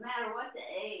 no matter what the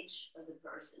age of the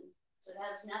person. So it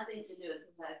has nothing to do with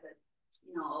the fact that,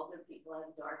 older people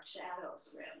have dark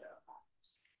shadows around their eyes.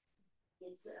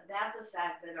 It's about the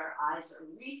fact that our eyes are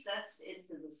recessed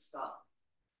into the skull.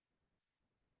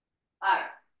 All right,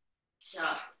 so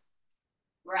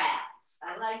brows.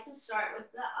 I like to start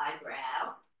with the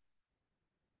eyebrow.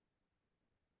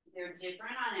 They're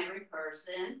different on every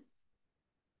person.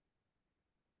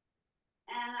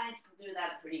 And I do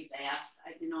that pretty fast.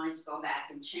 I can always go back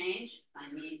and change if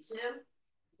I need to.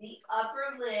 The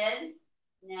upper lid,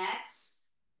 next.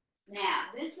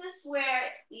 Now, this is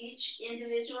where each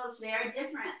individual is very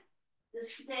different. The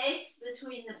space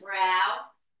between the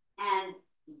brow and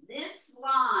this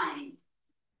line,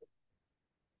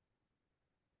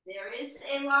 there is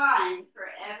a line for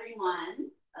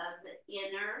everyone of the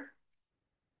inner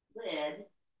lid,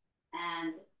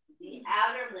 and the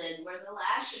outer lid where the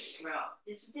lashes grow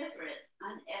is different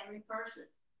on every person.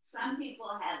 Some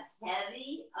people have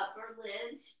heavy upper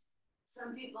lids.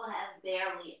 Some people have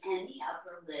barely any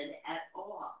upper lid at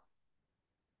all.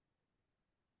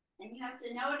 And you have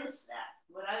to notice that.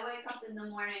 When I wake up in the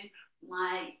morning,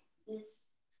 this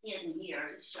skin here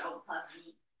is so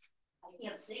puffy. I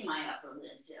can't see my upper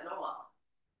lids at all.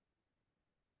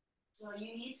 So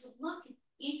you need to look at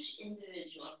each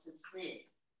individual to see.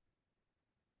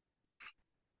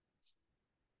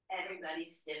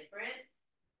 Everybody's different.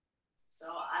 So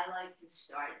I like to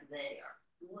start there.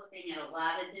 I'm looking at a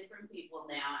lot of different people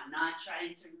now. I'm not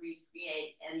trying to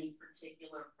recreate any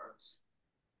particular person.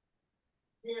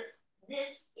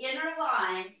 This inner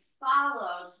line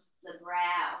follows the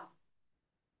brow.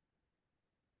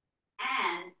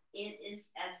 And it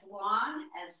is as long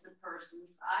as the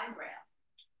person's eyebrow.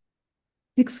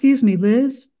 Excuse me,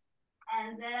 Liz?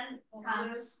 And then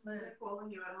comes Liz, when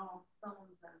you're at home,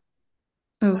 someone's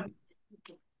Oh.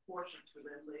 Portions for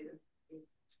them later.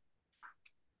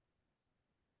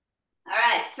 All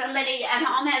right, somebody at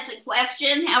home has a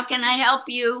question. How can I help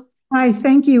you? Hi,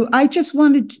 thank you. I just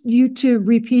wanted you to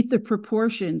repeat the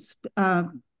proportions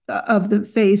of the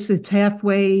face. It's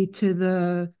halfway to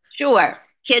the... Sure.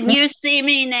 Can you see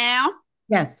me now?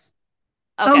 Yes.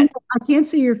 Okay. Oh, no, I can't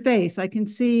see your face. I can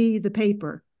see the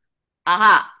paper.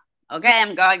 Aha. Okay,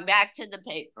 I'm going back to the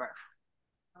paper.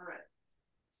 All right.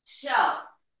 So,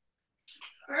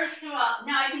 first of all,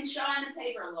 now I can show on the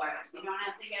paper, Laura. You don't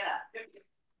have to get up.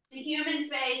 The human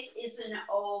face is an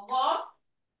oval,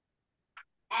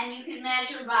 and you can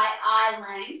measure by eye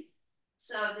length.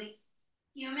 So the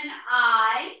human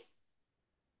eye,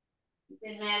 you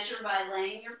can measure by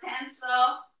laying your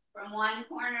pencil from one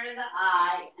corner of the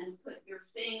eye and put your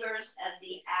fingers at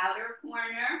the outer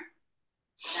corner.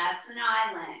 That's an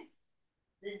eye length.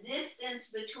 The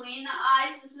distance between the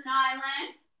eyes is an eye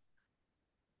length.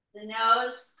 The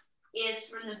nose is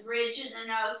from the bridge of the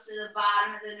nose to the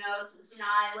bottom of the nose is an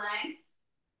eye length.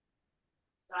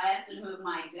 So I have to move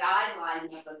my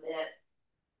guideline up a bit.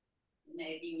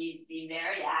 Maybe need to be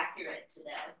very accurate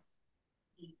today.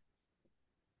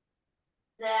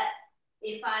 That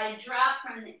if I drop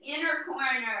from the inner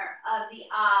corner of the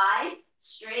eye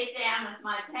straight down with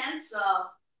my pencil,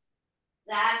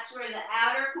 that's where the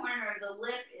outer corner of the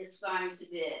lip is going to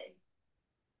be.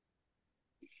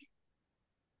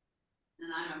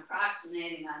 And I'm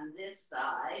approximating on this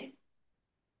side.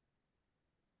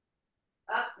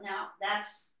 Oh, no,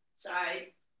 that's,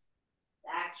 sorry,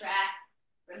 backtrack.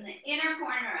 From the inner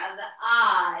corner of the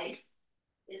eye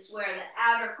is where the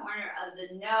outer corner of the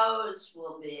nose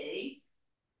will be.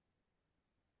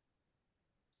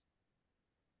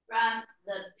 From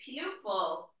the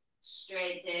pupil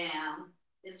straight down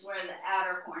is where the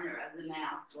outer corner of the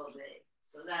mouth will be.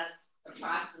 So that's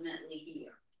approximately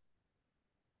here.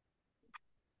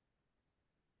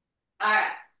 All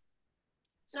right.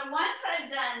 So once I've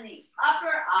done the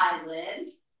upper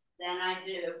eyelid, then I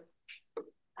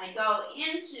go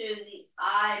into the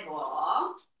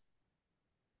eyeball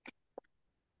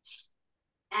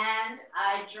and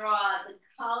I draw the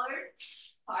colored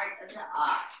part of the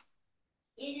eye.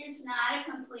 It is not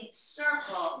a complete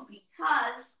circle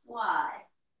because why?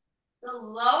 The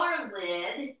lower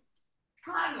lid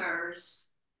covers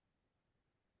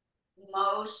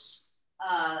most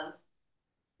of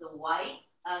the white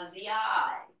of the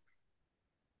eye.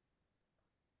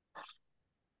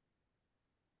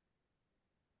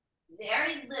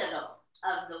 Very little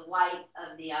of the white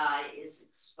of the eye is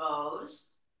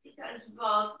exposed because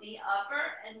both the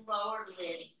upper and lower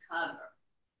lid cover.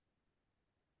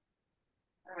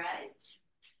 All right.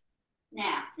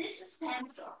 Now, this is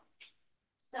pencil.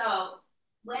 So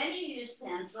when you use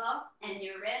pencil and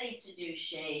you're ready to do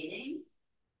shading,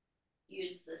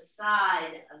 use the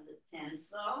side of the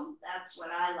pencil. That's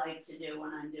what I like to do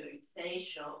when I'm doing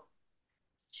facial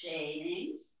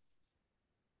shading.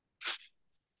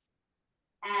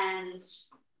 And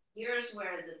here's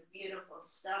where the beautiful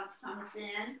stump comes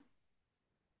in.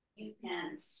 You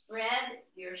can spread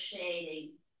your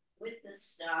shading with the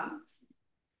stump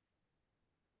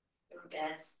for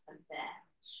best effect.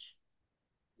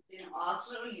 You can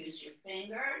also use your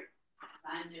finger,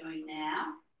 like I'm doing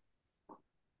now.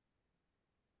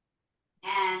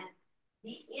 And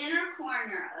the inner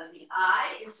corner of the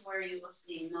eye is where you will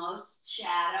see most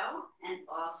shadow and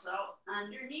also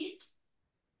underneath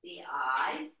the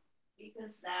eye,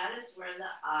 because that is where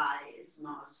the eye is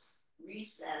most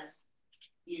recessed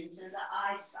into the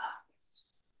eye socket.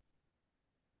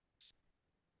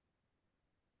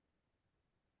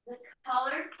 The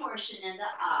colored portion of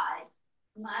the eye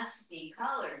must be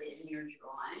colored in your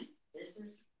drawing. This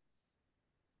is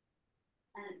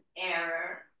an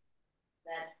error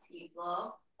that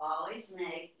people always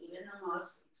make, even the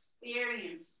most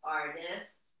experienced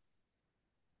artists.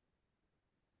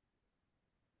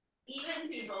 Even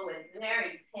people with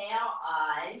very pale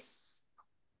eyes,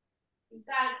 you've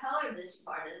got to color this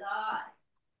part of the eye.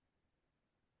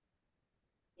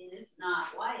 It is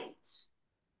not white.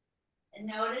 And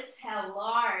notice how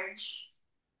large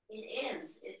it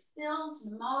is. It fills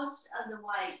most of the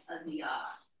white of the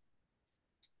eye.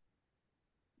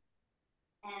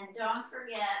 And don't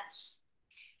forget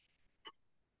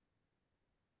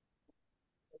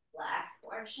the black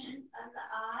portion of the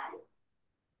eye.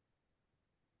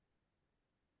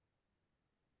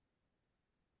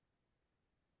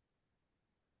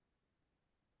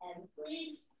 And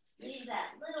please leave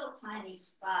that little tiny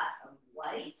spot of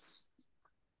white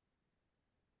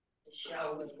to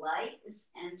show the light is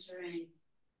entering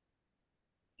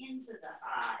into the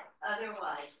eye.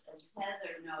 Otherwise, as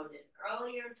Heather noted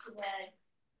earlier today,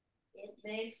 it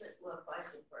makes it look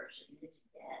like the person is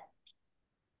dead.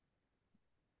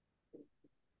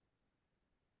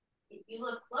 If you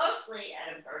look closely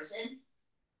at a person,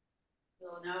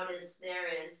 you'll notice there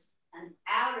is an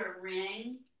outer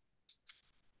ring,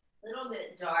 a little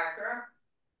bit darker,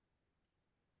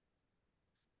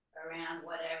 around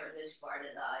whatever this part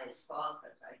of the eye is called,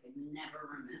 because I can never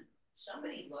remember.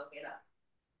 Somebody look it up.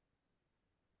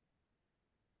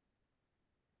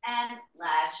 And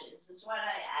lashes is what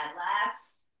I add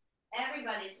last.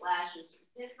 Everybody's lashes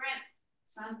are different.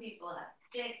 Some people have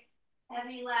thick,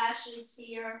 heavy lashes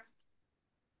here.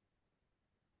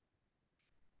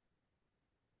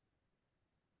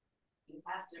 You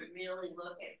have to really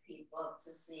look at people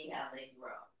to see how they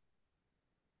grow.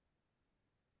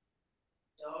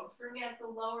 Don't forget the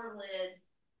lower lid.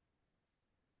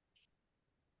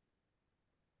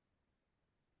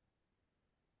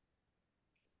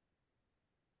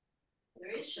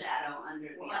 There is shadow under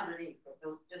the eye. Underneath, but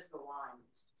just the lines.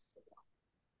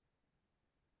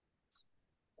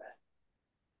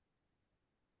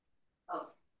 Oh,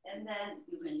 and then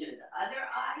you can do the other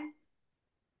eye,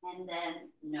 and then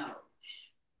nose.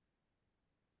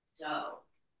 So,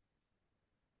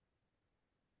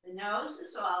 the nose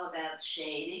is all about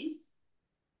shading.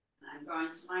 I'm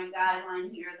going to my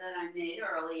guideline here that I made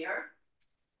earlier.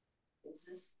 This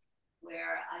is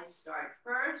where I start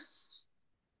first.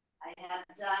 I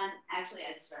have done, actually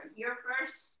I start here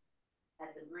first,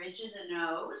 at the bridge of the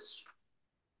nose.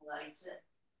 I like to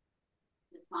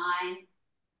define,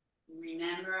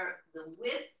 remember the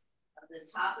width of the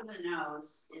top of the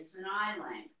nose is an eye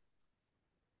length.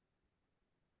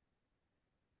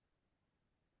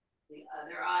 The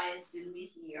other eye is going to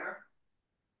be here.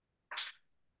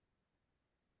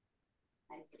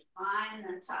 I define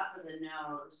the top of the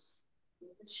nose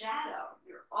with the shadow.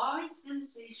 You're always going to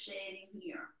see shading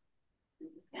here. And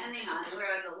depending on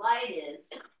where the light is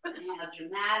and how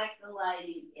dramatic the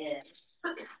lighting is,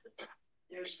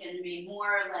 there's going to be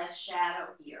more or less shadow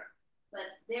here. But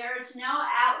there's no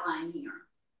outline here.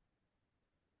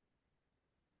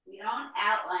 We don't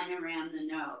outline around the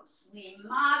nose. We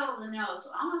model the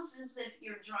nose almost as if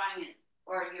you're drawing it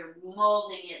or you're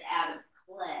molding it out of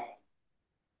clay.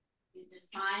 You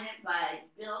define it by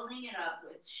building it up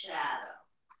with shadow.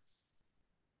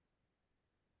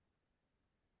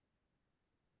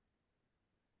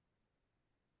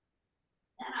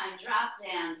 Then I drop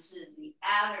down to the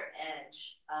outer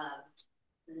edge of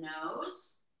the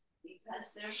nose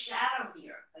because there's shadow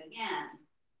here. Again,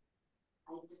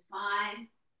 I define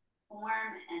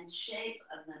form and shape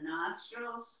of the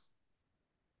nostrils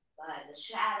by the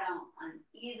shadow on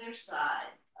either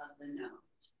side of the nose.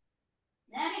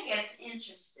 Then it gets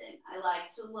interesting. I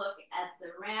like to look at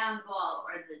the round ball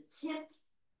or the tip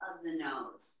of the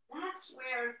nose. That's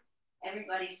where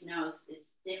everybody's nose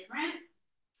is different.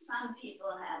 Some people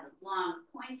have a long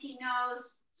pointy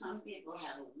nose. Some people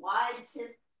have a wide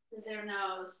tip to their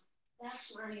nose.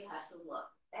 That's where you have to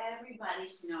look.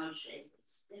 Everybody's nose shape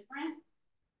is different.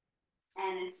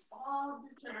 And it's all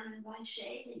determined by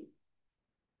shading.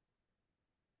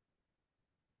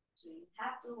 So you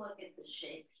have to look at the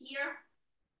shape here.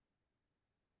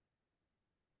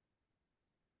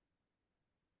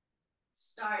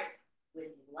 Start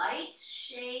with light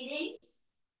shading.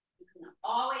 You can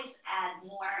always add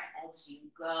more as you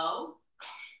go.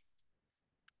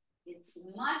 It's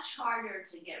much harder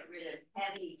to get rid of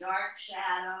heavy dark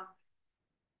shadow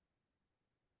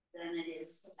than it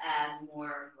is to add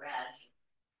more gradually.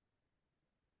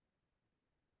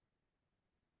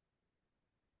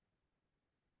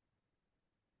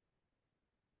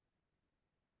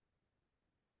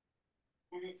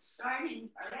 And it's starting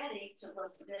already to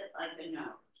look a bit like a nose.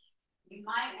 You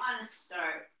might want to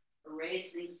start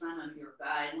erasing some of your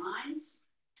guidelines.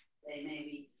 They may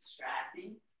be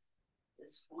distracting at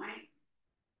this point.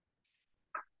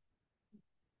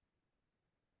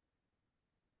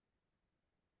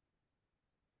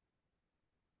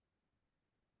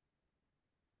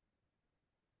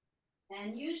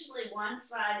 And usually one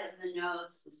side of the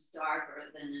nose is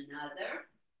darker than another.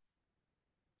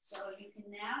 So you can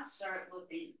now start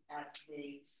looking at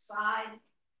the side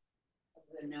of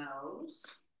the nose.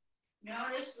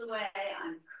 Notice the way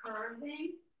I'm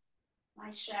curving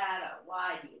my shadow.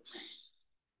 Why do you think?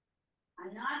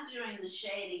 I'm not doing the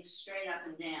shading straight up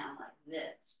and down like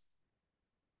this.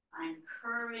 I'm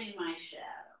curving my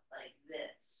shadow like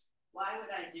this. Why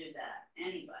would I do that?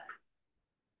 Anybody?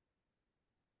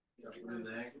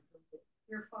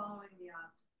 You're following the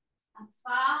object. I'm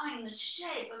following the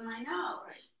shape of my nose.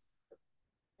 Right.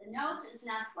 The nose is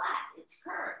not flat, it's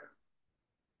curved.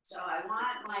 So I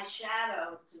want my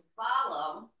shadow to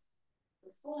follow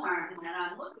the form that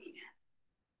I'm looking at.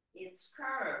 It's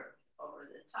curved over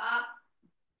the top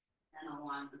and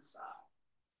along the side.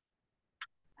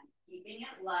 I'm keeping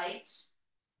it light.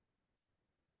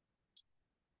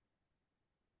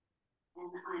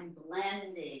 And I'm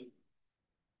blending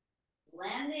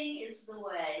Blending is the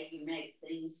way you make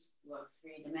things look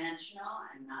three-dimensional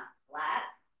and not flat.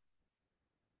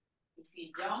 If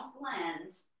you don't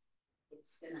blend,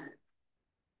 it's gonna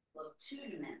look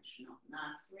two-dimensional,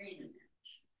 not three-dimensional.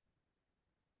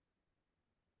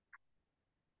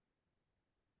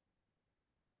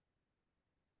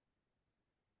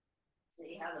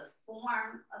 See how the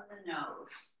form of the nose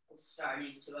is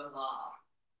starting to evolve.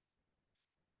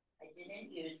 I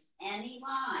didn't use any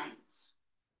lines.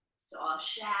 It's all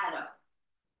shadow.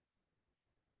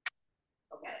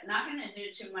 Okay, I'm not going to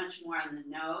do too much more on the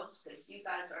nose because you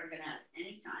guys are going to have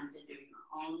any time to do your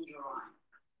own drawing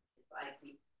if I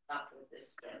keep up with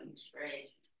this demonstration.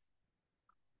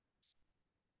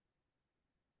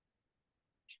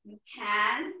 You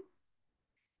can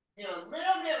do a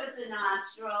little bit with the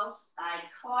nostrils. I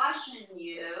caution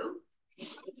you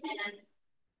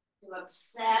to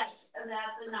obsess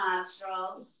about the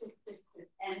nostrils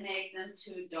and make them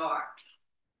too dark.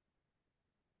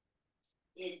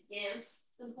 It gives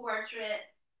the portrait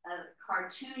a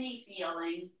cartoony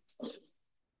feeling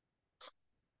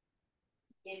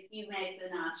if you make the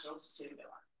nostrils too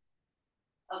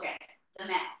dark. Okay, the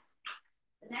mouth.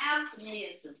 The mouth to me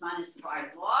is the funnest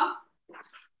part of all.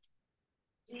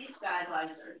 These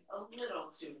guidelines are a little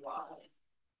too wide.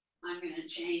 I'm going to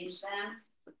change them.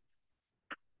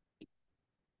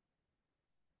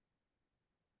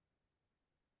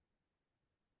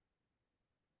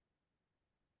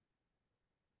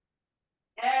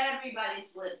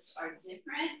 Everybody's lips are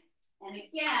different. And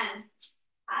again,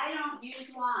 I don't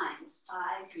use lines.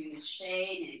 I use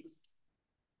shading.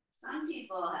 Some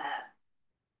people have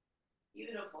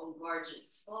beautiful,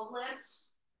 gorgeous full lips.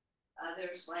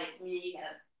 Others, like me,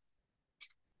 have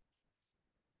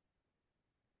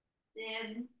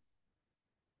thin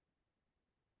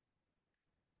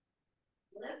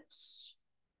lips,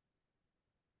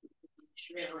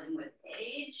 shriveling with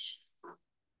age.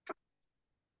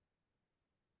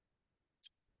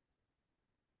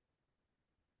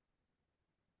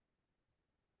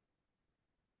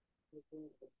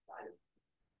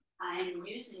 I'm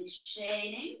using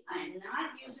shading. I'm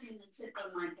not using the tip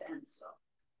of my pencil.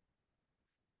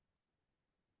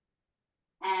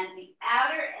 And the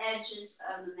outer edges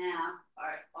of the mouth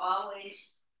are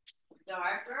always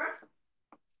darker.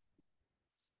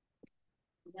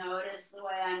 Notice the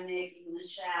way I'm making the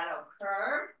shadow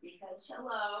curve because,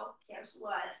 hello, guess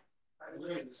what? Our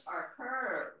lips are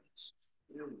curved.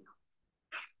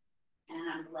 And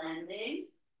I'm blending.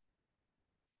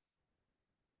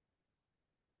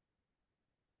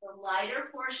 The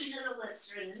lighter portion of the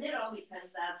lips are in the middle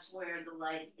because that's where the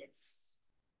light hits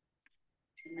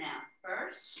the mouth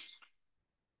first.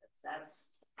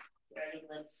 That's where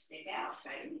the lips stick out,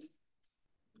 right?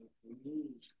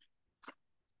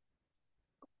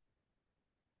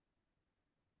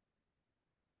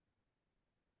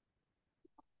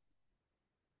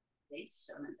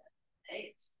 Some of that,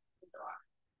 right? Dark.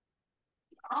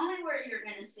 The only where you're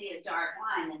going to see a dark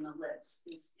line in the lips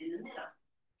is in the middle,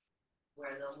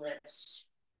 where the lips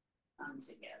come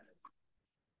together.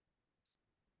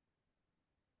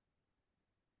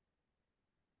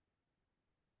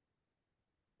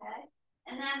 Okay,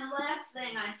 and then the last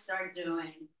thing I start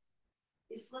doing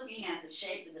is looking at the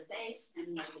shape of the face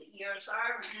and where the ears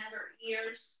are. Remember,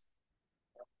 ears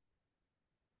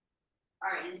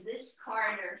are in this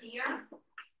corridor here.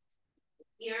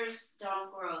 Ears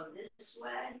don't grow this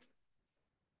way.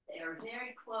 They are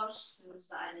very close to the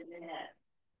side of the head.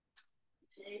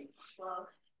 See, close.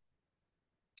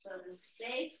 So the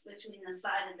space between the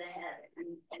side of the head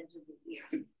and the edge of the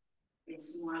ear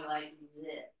is more like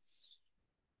this.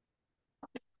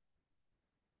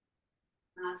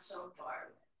 Not so far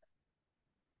away.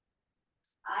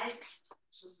 I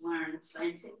just learned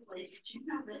scientifically. Did you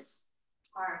know this?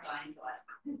 Horrifying thought.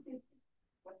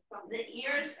 The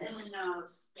ears and the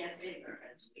nose get bigger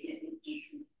as we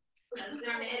age. Because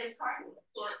they're made of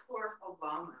cartilage. Poor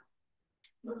Obama.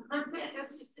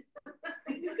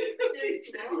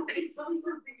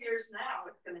 Years now,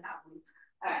 it's going to happen.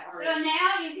 All right, so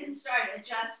now you can start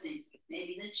adjusting.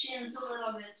 Maybe the chin's a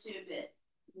little bit too big.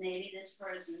 Maybe this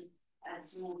person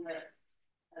has more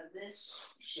of this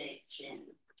shaped chin.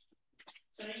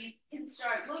 So you can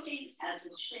start looking at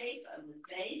the shape of the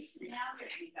face now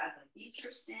that you've got the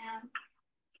features down.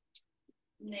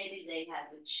 Maybe they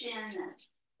have a chin that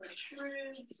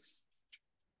protrudes.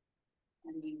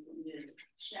 And you can do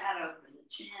shadow for the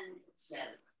chin,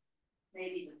 etc.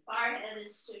 Maybe the forehead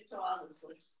is too tall. This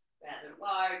looks rather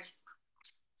large.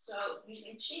 So you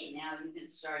can cheat now. You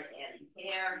can start adding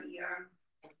hair here.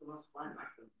 That's the most fun.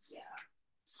 Yeah.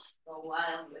 Go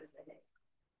wild with the hair.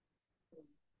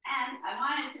 And I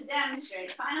wanted to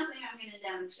demonstrate, final thing I'm going to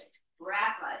demonstrate,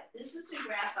 graphite. This is a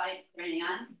graphite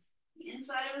crayon. The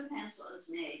inside of a pencil is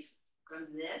made from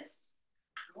this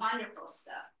wonderful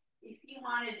stuff. If you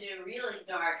want to do really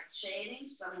dark shading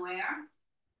somewhere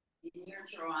in your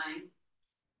drawing,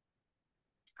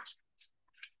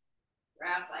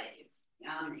 graphite is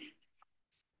yummy.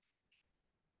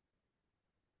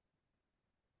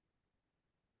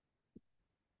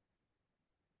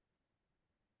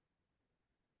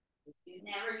 If you've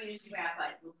never used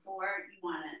graphite before, you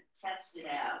want to test it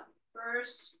out.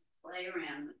 First, play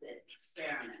around with it,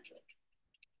 experiment with it.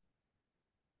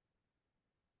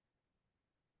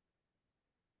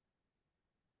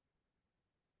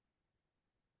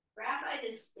 Graphite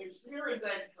is really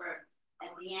good for at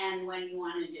the end when you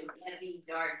want to do heavy,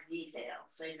 dark details.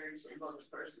 Say, for example, this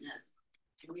person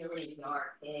has really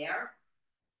dark hair.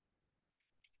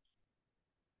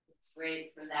 It's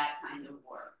great for that kind of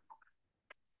work.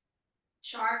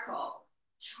 Charcoal.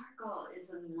 Charcoal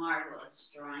is a marvelous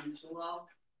drawing tool,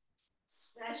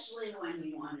 especially when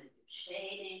you want to do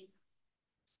shading,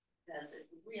 because it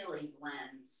really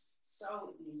blends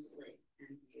so easily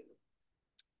and beautifully.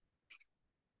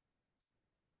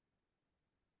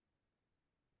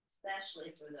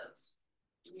 Especially for those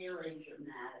really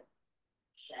dramatic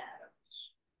shadows.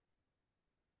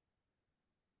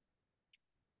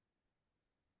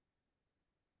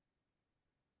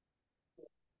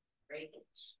 Break it.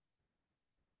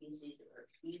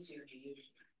 Easier to use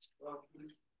when it's broken.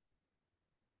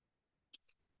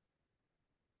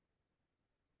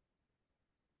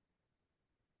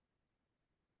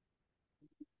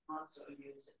 Also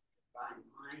use it to find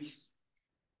lines.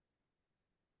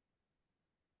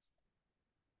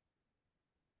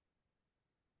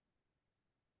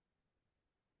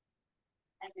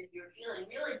 And if you're feeling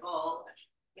really bold,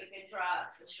 you can draw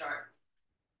the shark.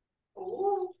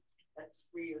 Oh, that's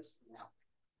 3 years from now.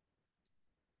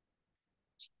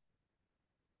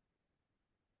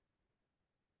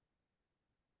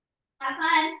 Have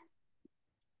fun.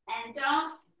 And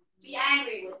don't be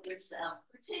angry with yourself,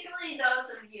 particularly those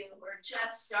of you who are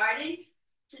just starting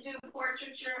to do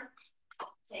portraiture.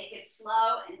 Take it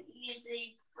slow and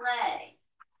easy, play.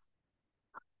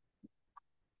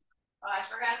 Oh, I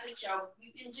forgot to show,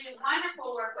 you can do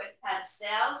wonderful work with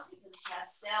pastels because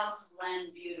pastels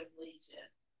blend beautifully too.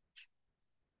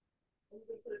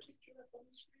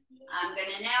 I'm going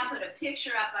to now put a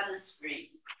picture up on the screen.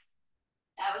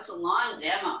 That was a long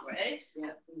demo, right? Yeah,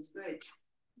 it was good.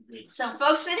 So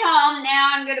folks at home,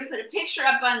 now I'm going to put a picture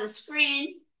up on the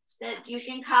screen that you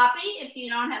can copy if you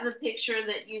don't have a picture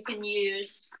that you can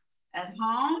use at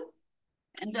home.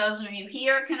 And those of you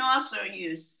here can also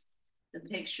use the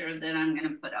picture that I'm going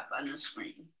to put up on the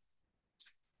screen.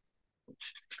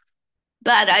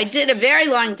 But I did a very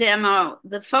long demo.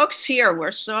 The folks here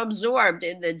were so absorbed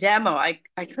in the demo, I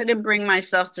couldn't bring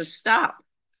myself to stop.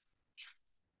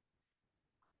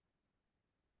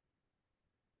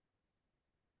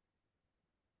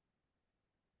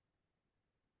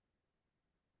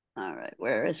 All right,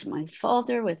 where is my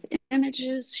folder with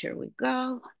images? Here we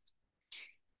go.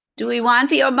 Do we want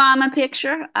the Obama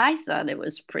picture? I thought it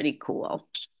was pretty cool.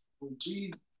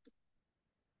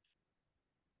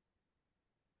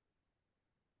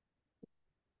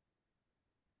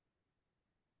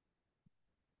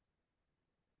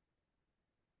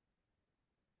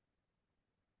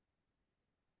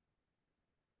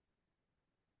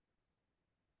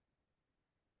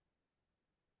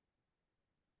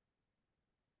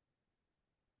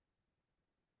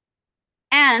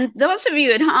 And those of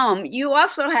you at home, you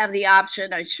also have the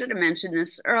option, I should have mentioned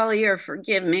this earlier,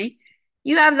 forgive me.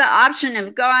 You have the option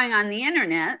of going on the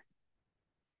internet.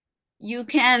 You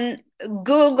can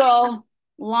Google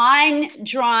line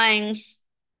drawings.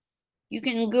 You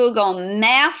can Google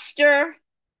master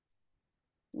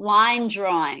line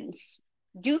drawings.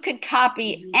 You could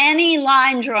copy any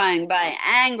line drawing by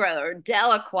Angra or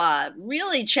Delacroix.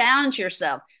 Really challenge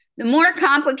yourself. The more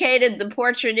complicated the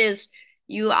portrait is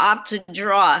you opt to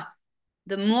draw,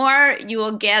 the more you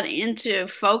will get into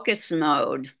focus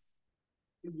mode.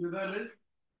 Can you do that, Liz?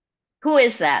 Who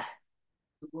is that?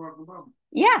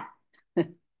 Yeah.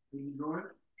 Can you draw it?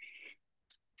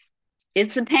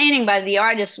 It's a painting by the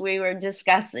artist we were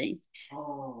discussing.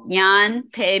 Oh. Yan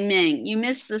Pei Ming. You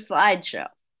missed the slideshow.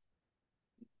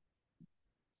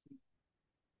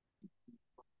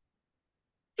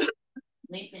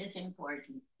 Sleep is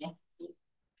important. Yeah.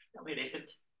 No, it isn't.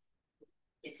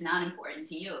 It's not important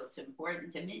to you. It's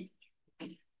important to me.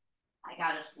 I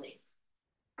gotta sleep.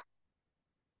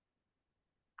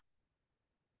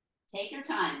 Take your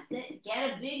time. Get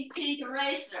a big pink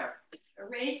eraser.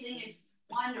 Erasing is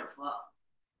wonderful.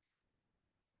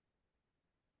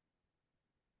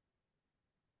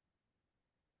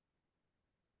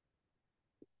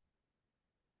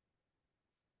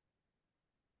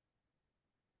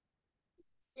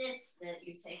 insist that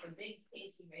you take a big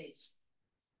piece of eraser.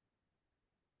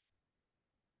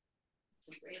 It's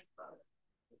a great photo.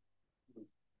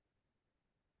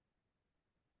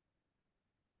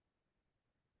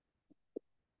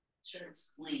 Sure it's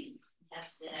clean.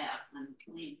 Test it out on a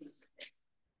clean piece of paper.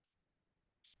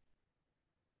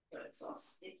 But it's all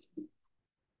sticky.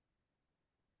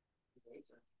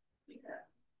 Yeah.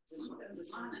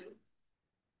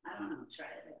 I don't know, try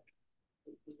it out.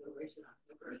 Be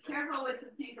careful with the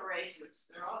pink erasers,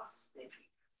 they're all sticky.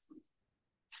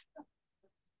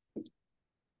 I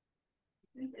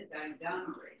think that I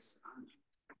gum eraser on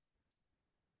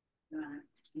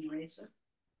it. Eraser.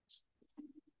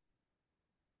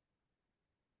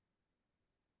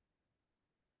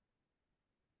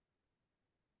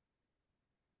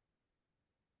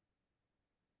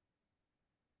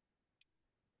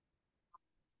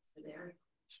 So there.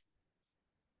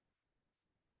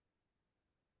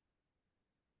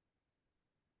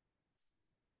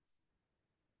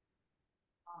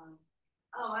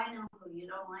 Oh, I know who you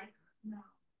don't like. No,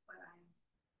 but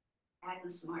I'm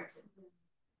Agnes Martin.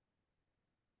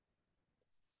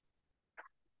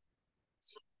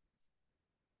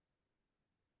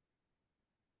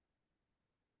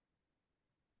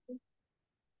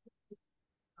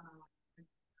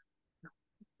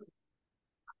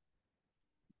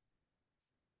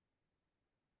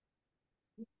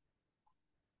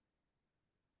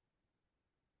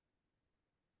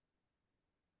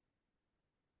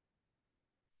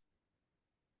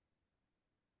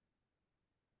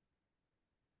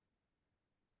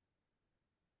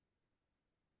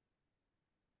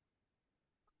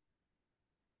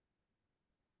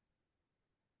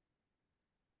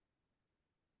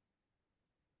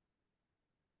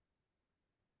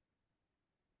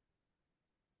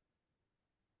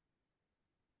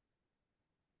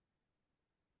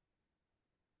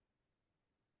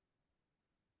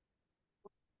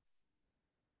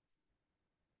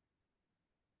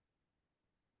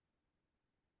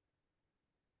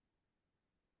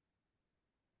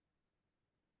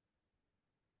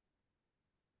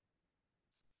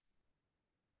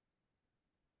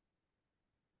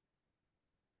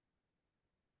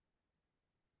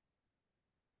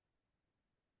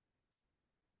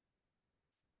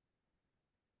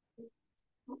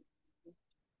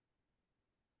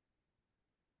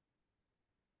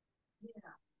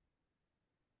 Yeah.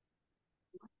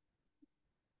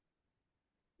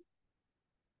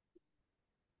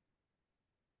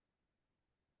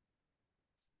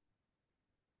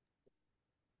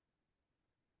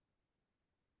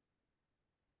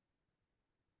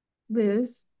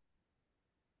 Liz,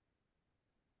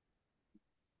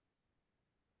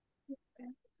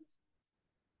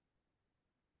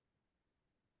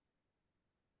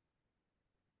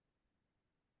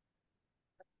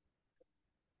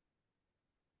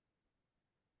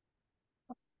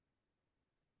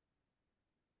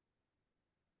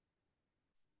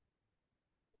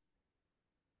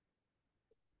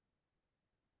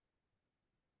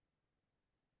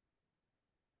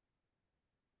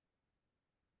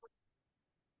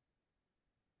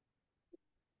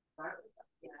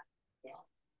 Yeah, yeah.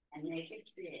 And make it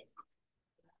big.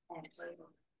 Absolutely.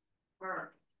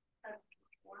 Perfect. I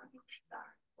want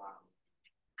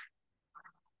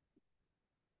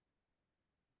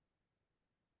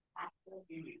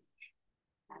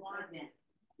them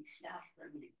to stop from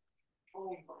the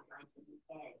over like the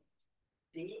edge.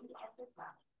 Big at the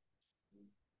top.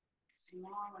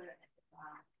 Smaller at the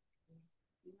bottom.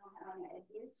 You know how an egg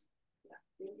is? Yeah.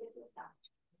 Big at the top.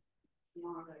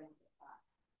 Smaller at the bottom.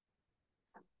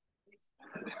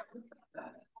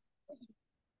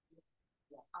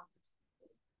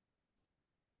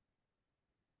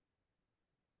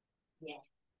 Yeah.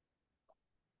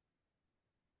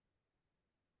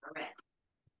 Correct.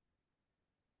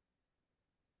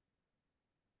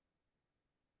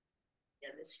 Yeah,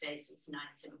 this face is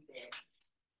nice and big.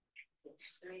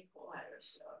 It's 3/4,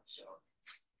 so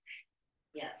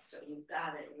yes, so you've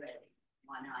got it ready.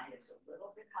 One eye is a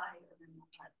little bit higher than the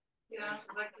other. Yeah,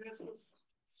 like this is.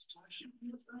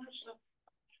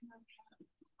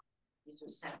 You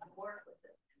just have to work with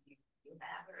it. And you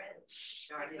have it ready.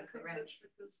 Started correct.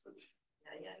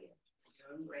 Yeah.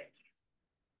 You're doing great.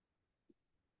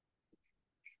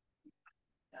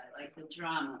 I like the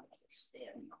drama of this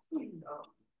there. Oh.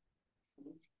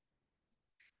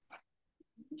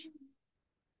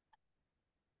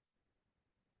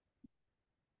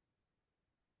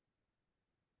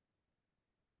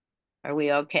 Are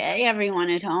we okay, everyone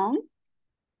at home?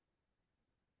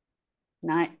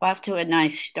 Not off to a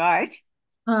nice start.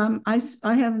 I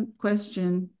have a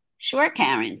question. Sure,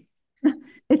 Karen.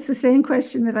 It's the same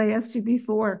question that I asked you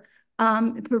before.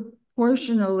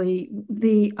 proportionally,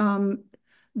 the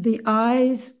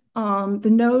eyes, the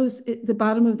nose, the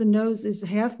bottom of the nose is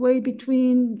halfway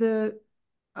between the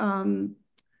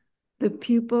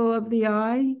pupil of the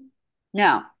eye?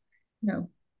 No. No.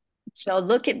 So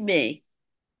look at me.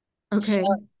 Okay.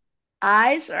 So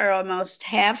eyes are almost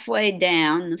halfway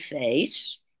down the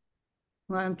face.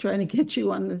 Well, I'm trying to get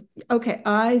you on the, okay,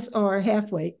 eyes are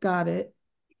halfway, got it.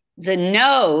 The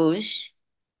nose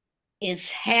is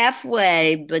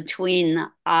halfway between the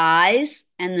eyes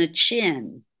and the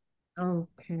chin.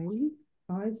 Okay,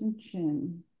 eyes and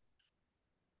chin.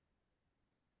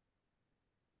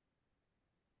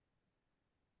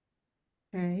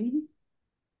 Okay.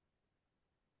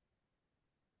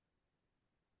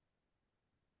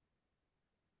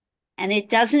 And it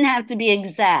doesn't have to be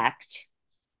exact.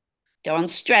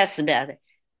 Don't stress about it.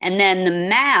 And then the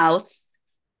mouth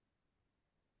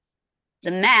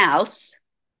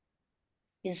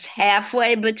is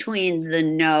halfway between the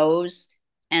nose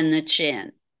and the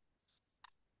chin.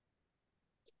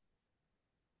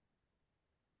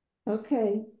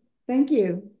 Okay, thank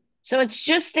you. So it's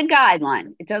just a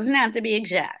guideline. It doesn't have to be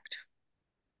exact.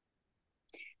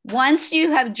 Once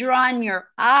you have drawn your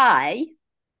eye,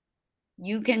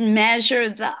 you can measure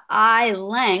the eye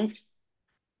length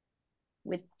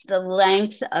with the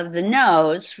length of the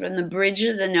nose from the bridge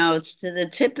of the nose to the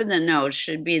tip of the nose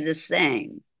should be the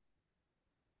same.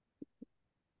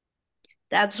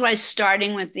 That's why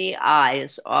starting with the eye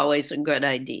is always a good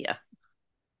idea.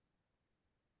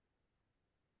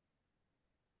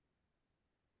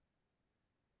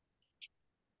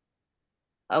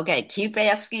 Okay, keep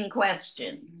asking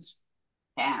questions,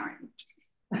 Karen.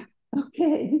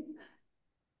 Okay,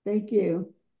 thank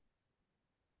you.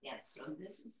 Yes, so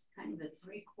this is kind of a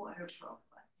 3/4 profile,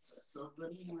 so it's a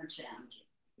little more challenging.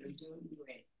 You're doing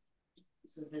great.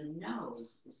 So the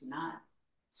nose is not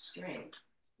straight,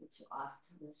 it's off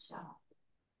to the side.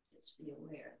 Just be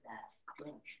aware of that.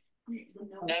 The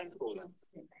nose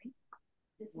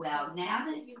well, now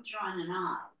that you've drawn an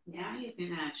eye, now you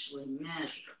can actually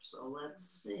measure. So let's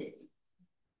see.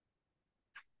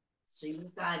 So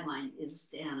your guideline is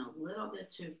down a little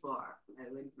bit too far. I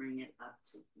would bring it up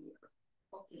to here.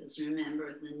 Because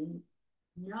remember, the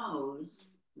nose,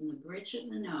 from the bridge of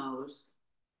the nose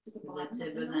to the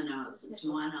tip of the nose is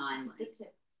one eye length.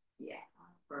 Yeah,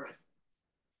 perfect.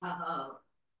 Oh,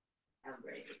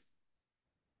 outrageous.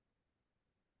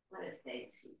 What a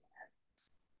face he had.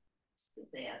 Too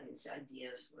bad his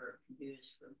ideas were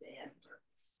used for bad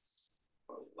purpose.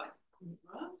 For what?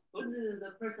 Well,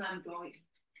 the person I'm going.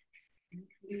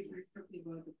 Please, we're talking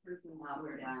about the person.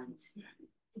 Albert Einstein.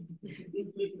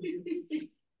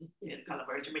 It's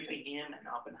collaboration between him and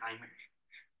Oppenheimer.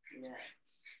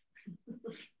 Yes.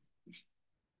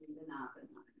 Even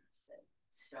Oppenheimer said,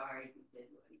 sorry you did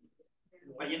what you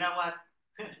did. But you know what?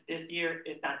 This year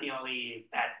is not the only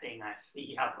bad thing I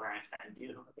see Albert Einstein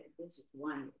do. Okay, this is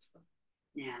wonderful.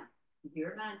 Now,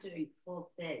 you're not doing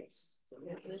full face, so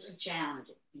this is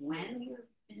challenging. When you're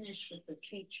finished with the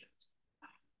features,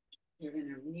 you're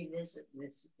going to revisit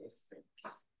this distance.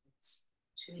 It's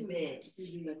too big,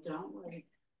 but don't worry.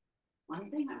 One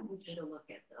thing I want you to look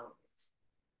at though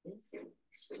is this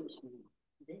is too small.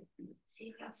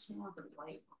 See how small the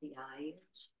white of the eye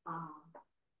is?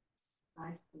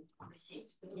 I see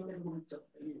it's really want to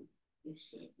open in. You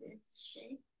see this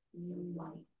shape? The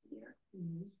white here.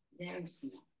 Very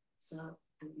small. So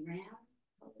around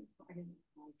the part of the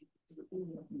eye,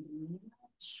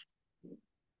 much.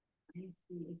 It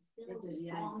feels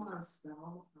almost the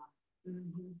whole eye.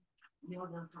 More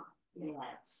than half.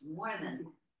 Yes, more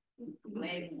than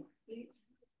way more.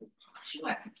 Sure.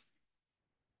 I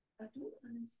don't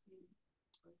understand.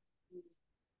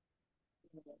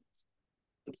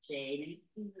 Shading.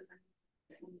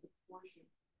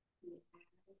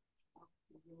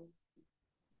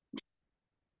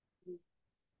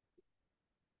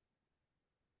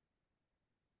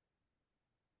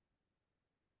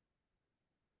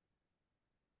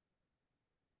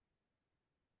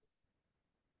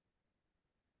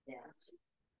 Yeah.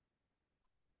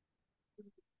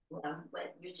 Well,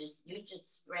 but you just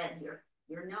spread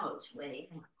your nose way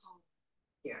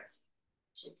here.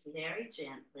 Just very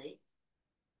gently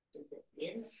to the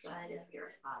inside of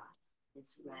your eye.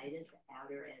 It's right at the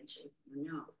outer edge of your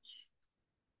nose.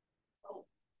 Oh,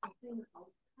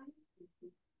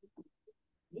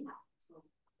 yeah. So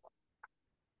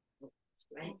it's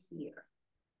right here.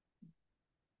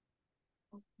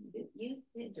 You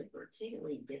picked a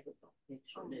particularly difficult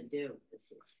picture to do because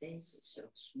his face is so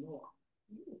small.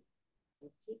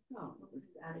 But keep going.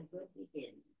 We've got a good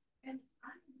beginning. And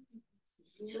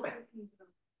sure.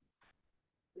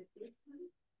 With this one,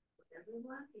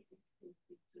 everyone?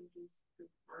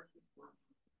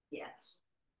 Yes.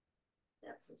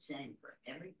 That's the same for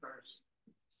every person.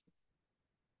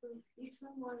 So if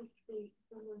someone has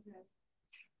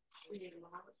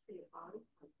their eyes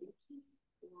are itchy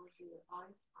or their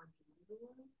eyes are another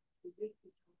one, do they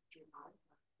become their eyes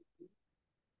are itchy?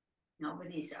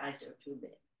 Nobody's eyes are too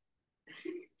big.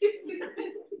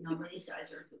 Nobody's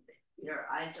eyes are too big. Their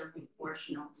eyes are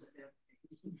proportional to their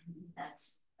face.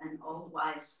 That's an old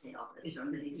wives' tale that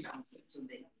somebody's eyes are too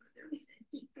big for their face.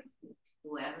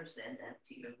 Whoever said that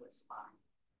to you was lying.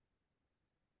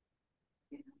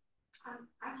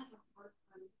 I have a hard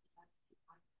time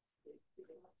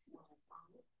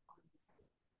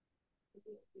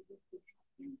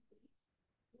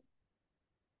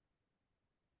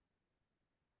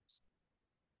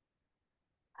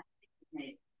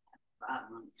Made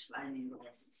problems finding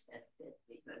glasses that fit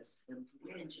because the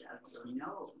bridge of your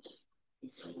nose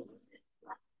is a little bit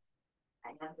flat.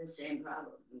 I have the same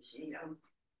problem. You see,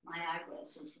 my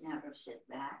eyeglasses never sit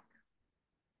back.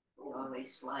 They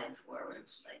always slide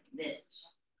forwards like this.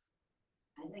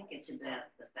 I think it's about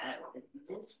the fact that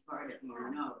this part of your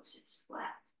nose is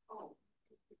flat. Oh,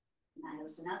 and that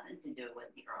has nothing to do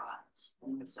with your eyes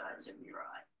and the size of your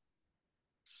eye.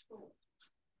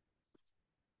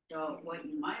 So what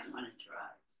you might want to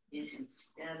try is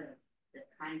instead of the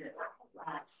kind of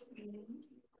flat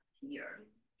here,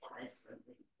 try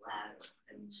something flatter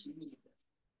and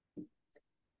smoother.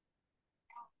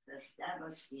 Because that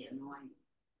must be annoying.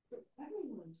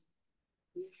 everyone's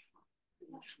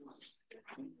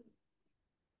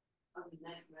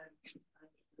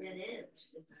It is.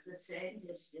 It's the same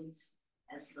distance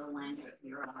as the length of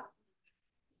your eye.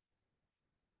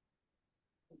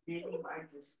 Maybe hard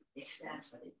to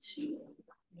accept, but it's true.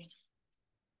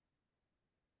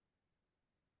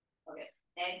 Okay,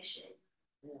 egg shape.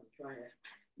 I'm trying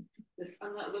to.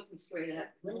 I'm not looking straight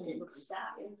at. Listen,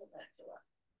 stop intellectual.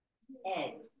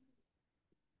 Egg.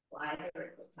 Wider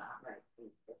at the top, right?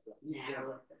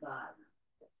 Narrow at the bottom.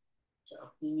 So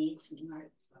he needs more.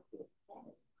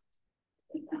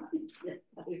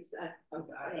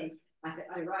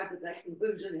 I arrived at that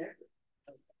conclusion after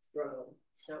struggle.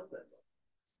 So good.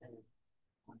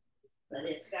 But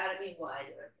it's got to be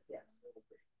wider. Yes.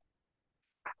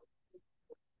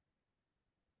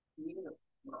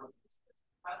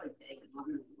 Probably take one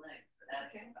of the leg for that.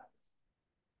 Okay.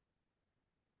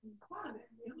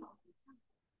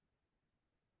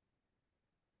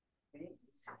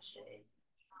 Shade.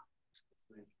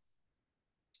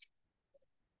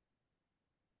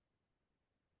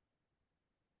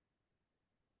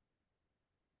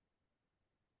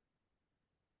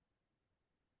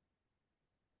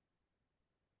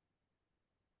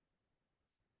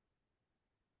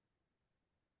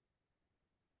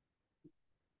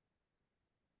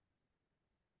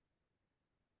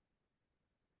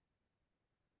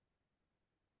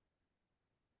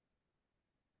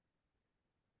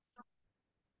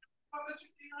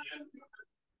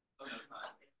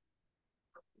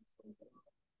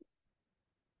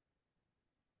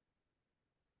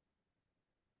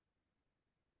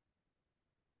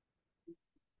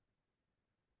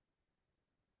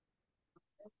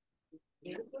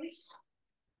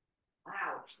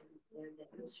 Wow.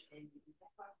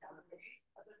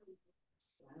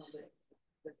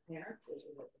 The parents,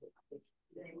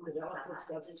 The office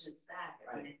doesn't just back.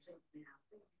 I mean, it took me out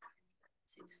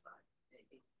 6'5",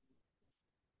 maybe.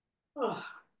 oh.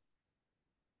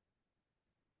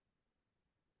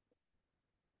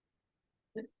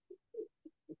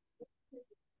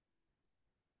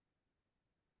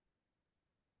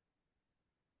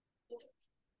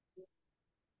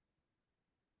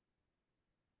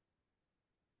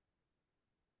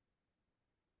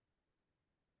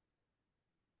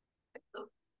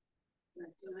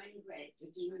 You're doing great.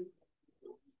 You're doing.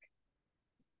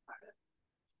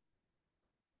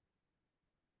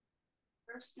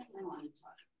 First thing I want to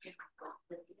talk about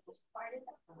is part of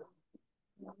the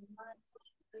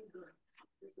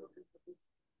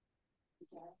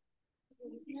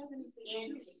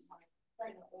and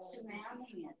like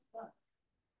surrounding it. Look.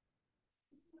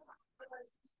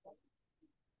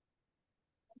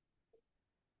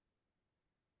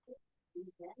 And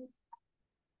then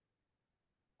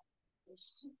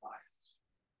there's two parts.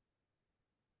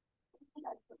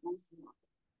 I put one more.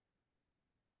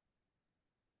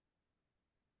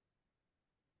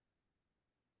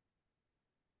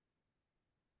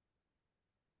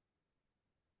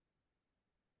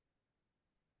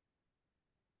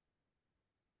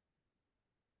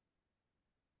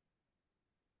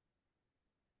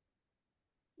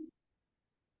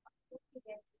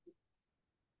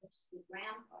 There's the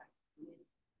ground part.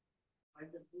 or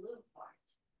the blue part.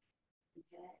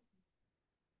 Okay?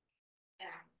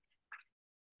 Yeah.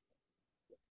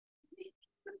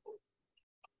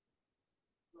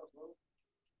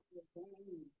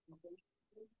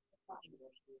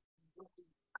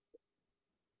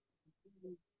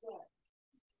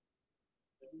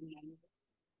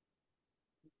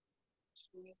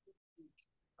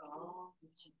 Oh,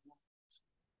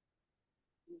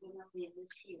 you're gonna leave this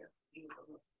here.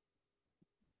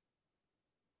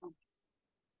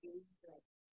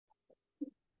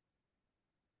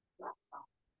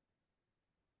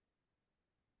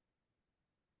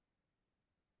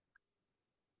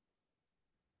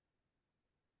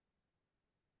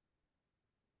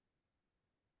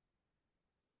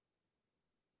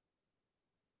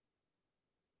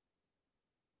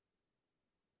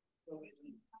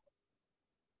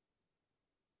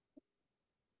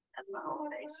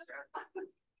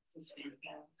 This is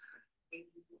fantastic.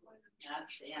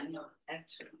 That's the annual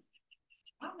excellent.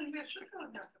 Well, maybe I should go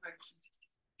in that direction.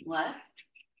 What?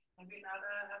 Maybe now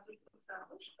that I have it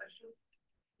established, I should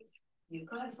You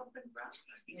try could. something fresh.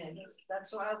 Yeah,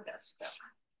 that's what I've got stuff.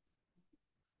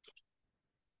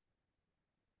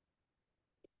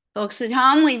 Folks at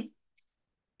home, we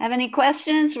have any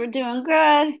questions? We're doing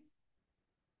good.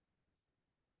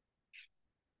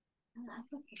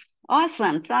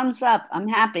 Awesome. Thumbs up. I'm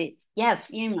happy.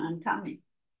 Yes, Yuma, I'm coming.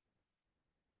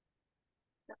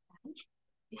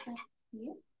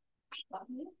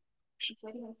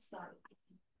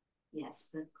 Yes,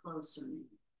 but closer.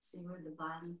 See where the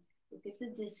bottom, look at the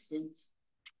distance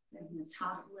from the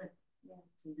top lip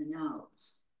to the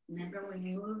nose. Remember, we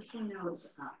move the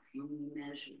nose up when we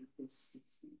measure this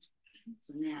distance.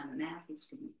 So now the mouth is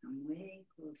going to come way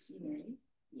closer. Ready?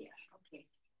 Yeah, okay.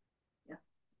 Yep.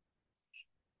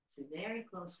 So very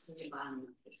close to the bottom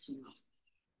of this nose.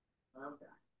 Well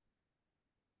done.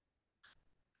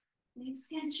 Things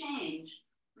can change.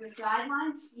 Your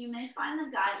guidelines, you may find the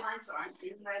guidelines aren't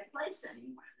in the right place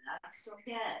anymore. That's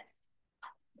okay.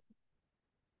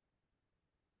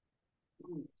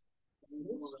 Oh.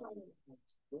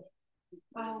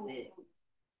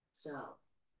 So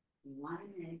you want to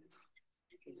make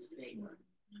this bigger.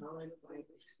 Colored white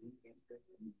is going to get good.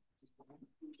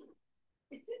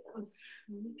 It is a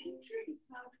really picture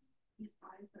because his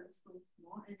eyes are so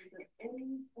small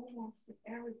and almost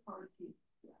every part is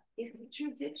black. It's a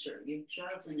true picture. You've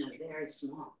chosen a very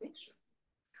small picture.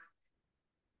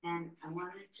 And I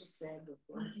wanted to say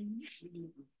before,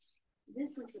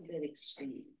 this is a bit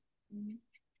extreme.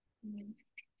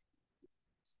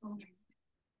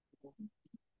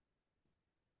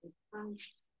 It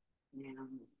comes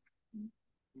down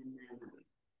and then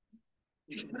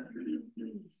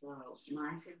so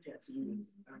my suggestion is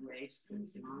erase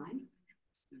this line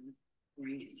and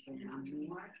bring it down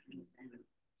more and then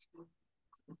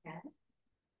okay.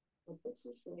 But this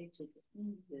is way to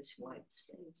this white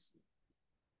space.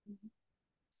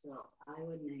 So I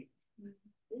would make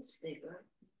this bigger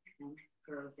and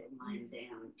curve the line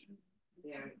down.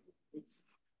 There, it's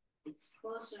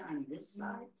closer on this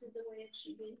side to the way it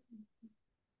should be.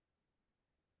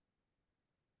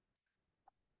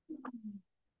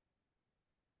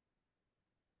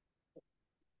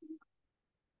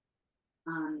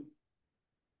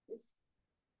 This,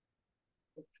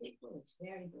 the people is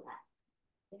very black,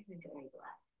 very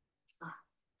black.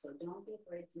 So don't be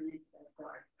afraid to make that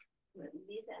dark, but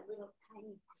leave that little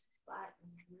tiny spot of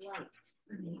light.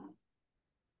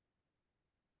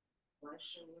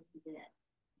 Wash it with the bit.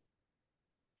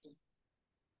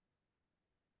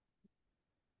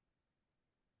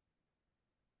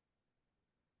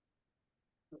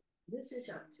 This is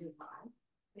up too high.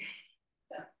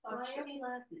 Why are you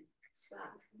laughing?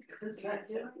 Stop. Because you're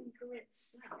doing great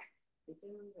stuff. You're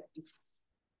doing great.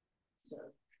 So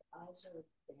eyes are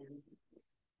down.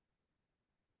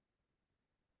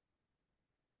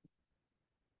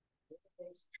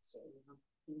 So,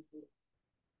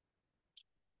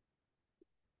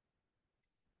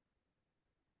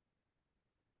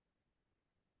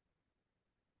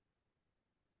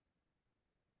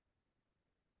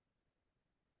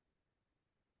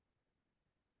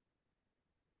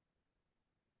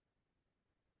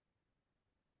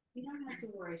 you don't have to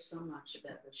worry so much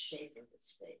about the shape of the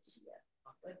space yet,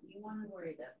 but you want to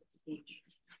worry about the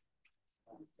features.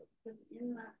 So put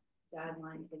in the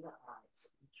guideline for the eyes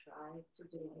and try to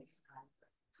do his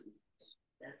eyebrows.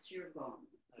 That's your goal.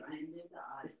 Try and do the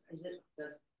eyes. Is it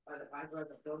the are the eyebrows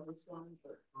above this one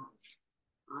or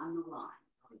on the line?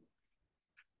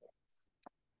 Yes.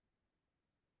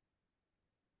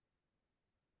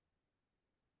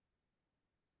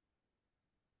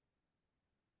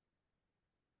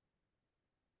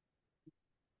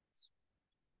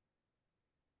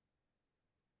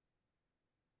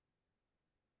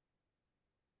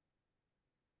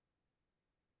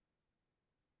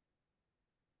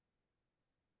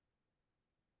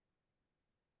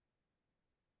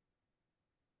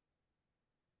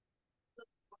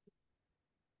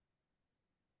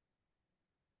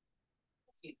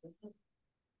 This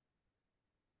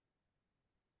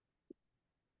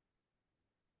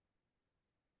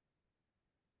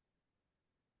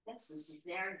is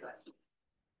very good.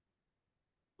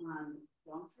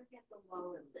 Don't forget the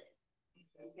lower lid.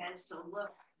 Okay, so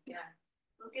look,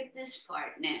 look at this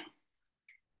part now.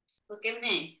 Look at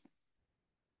me.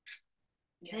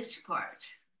 This part.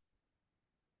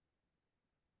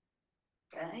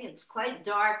 Okay, it's quite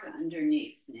dark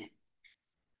underneath now.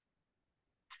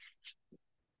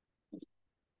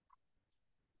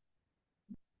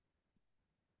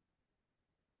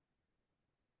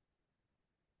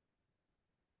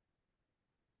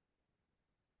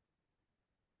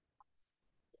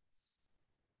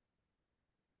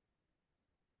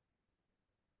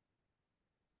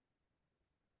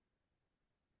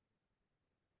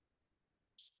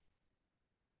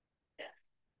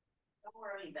 Don't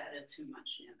worry about it too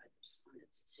much now. I just wanted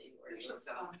to see where you were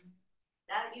going.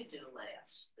 That you do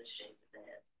last, the shape of the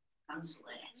head comes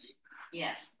last.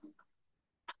 Yes.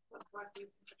 What do you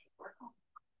work on?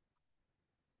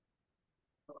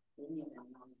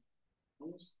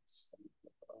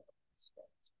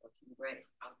 Working great.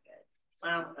 Okay.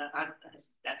 Well,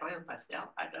 that's oil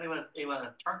pastel. I thought it was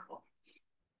charcoal.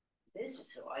 This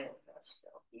is oil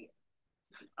pastel here.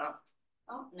 Oh.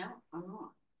 Oh no, I'm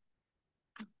not.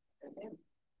 It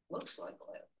looks like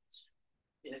oil.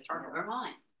 It's charcoal. Never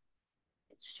mind.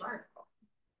 It's charcoal.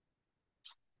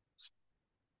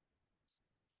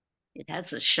 It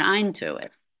has a shine to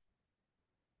it.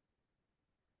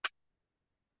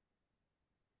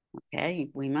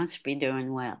 Okay, we must be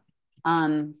doing well.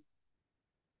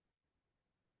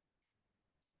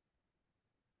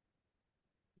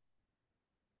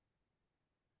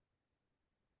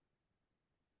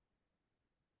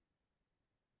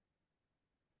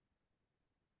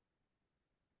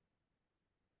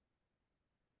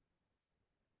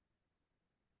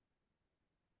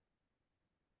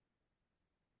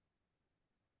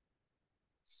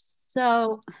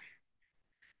 So,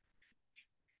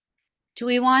 do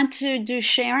we want to do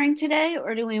sharing today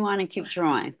or do we want to keep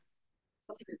drawing?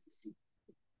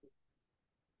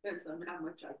 Depends on how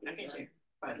much I can share.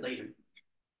 But later.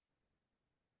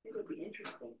 It'll be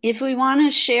interesting. If we want to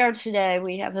share today,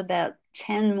 we have about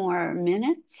 10 more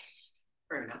minutes.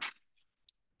 Fair enough.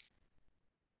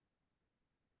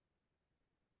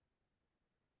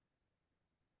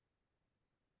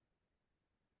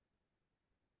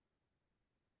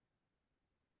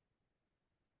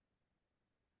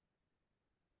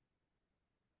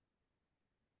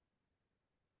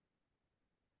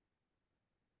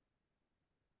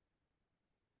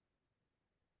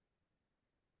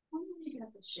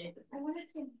 The shape. I wanted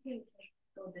to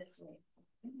go this way.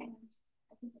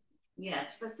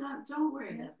 Yes, but don't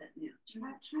worry about that now.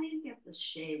 Try to get the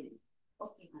shading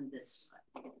on this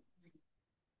side.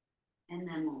 And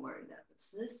then we'll worry about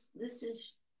this. This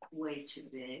is way too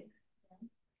big.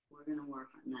 We're gonna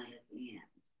work on that at the end.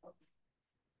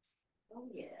 Oh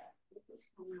yeah, this is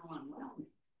coming along well.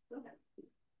 Go ahead.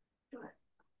 Go ahead.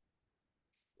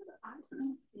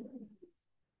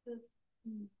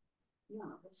 No,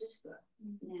 this is good.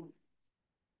 Now,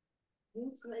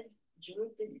 you could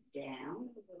droop it down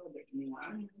a little bit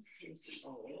more.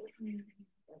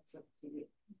 That's up to you.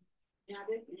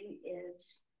 Another thing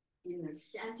is in the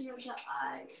center of the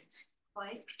eye, it's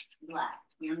quite black.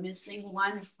 You're missing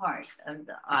one part of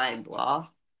the eyeball.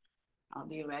 I'll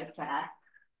be right back.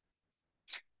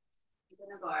 I'm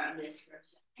gonna borrow this for a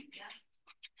second. Yeah.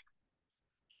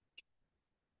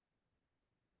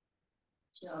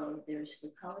 So there's the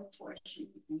color portion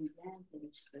and then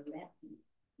there's the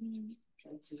retina. So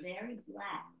it's very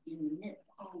black in the middle.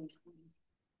 Oh. You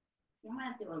don't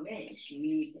have to erase, you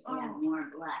need to add more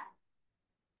black.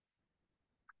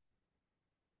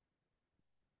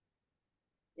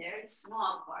 Very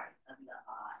small part of the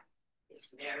eye is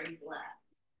very black.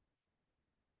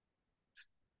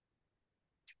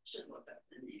 Should look up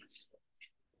the names.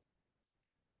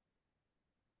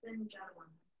 Then you got one.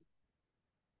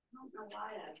 I don't know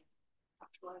why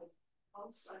it's like all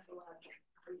psychological.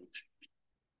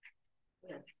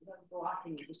 Yeah, you're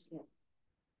blocking you just can't.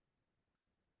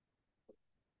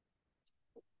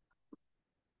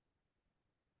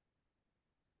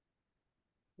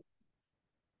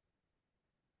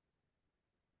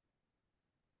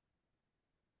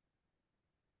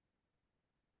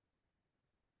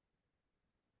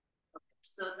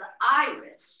 So the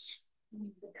iris,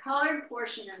 the colored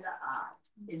portion of the eye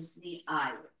is the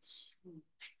iris.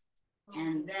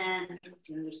 And then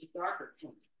there's the darker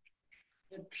tone.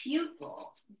 The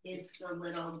pupil is the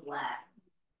little black.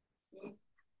 The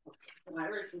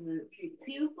iris is the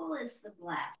pupil is the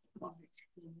black part.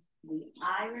 The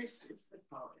iris is the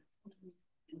color.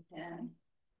 Okay.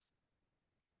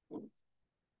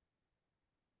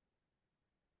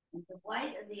 And the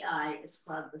white of the eye is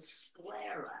called the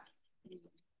sclera.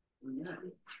 No.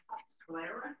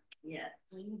 Sclera? Yes.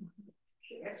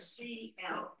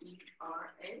 SCLERA.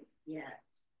 Yes.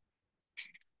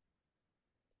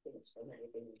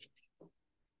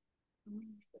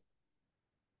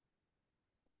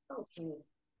 Okay.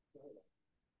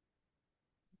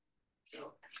 So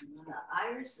the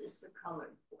iris is the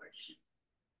colored portion.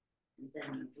 And then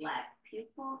the black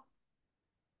pupil.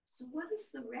 So what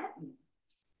is the retina?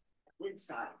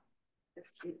 Inside.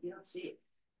 You don't see it.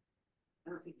 I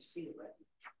don't think you see the retina.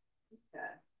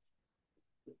 Okay.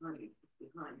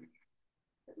 Behind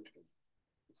everything.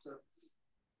 So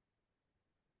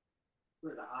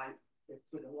where the eye, that's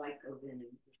where the light goes in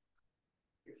and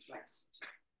reflects.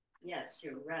 Yes,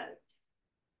 you're right.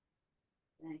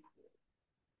 Thank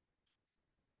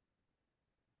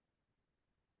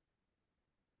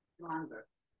you. Longer.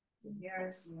 The hair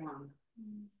is long.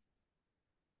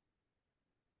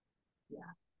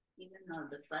 Yeah. Even though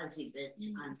the fuzzy bit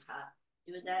on top,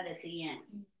 do that at the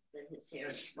end. That his hair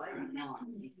is quite long.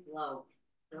 He's low.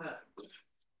 Good.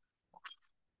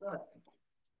 Good.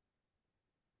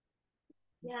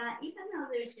 Yeah, even though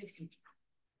there's this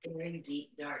very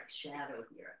deep dark shadow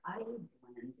here, I would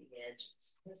blend the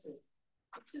edges because it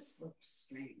just looks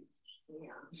strange.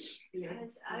 Yeah.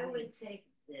 I would take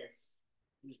this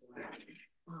and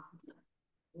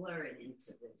blur it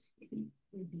into this.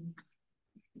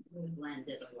 Blend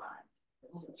it a lot. It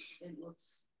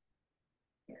looks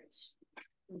very strange.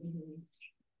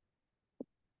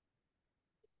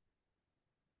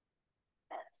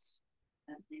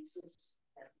 That makes this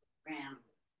round.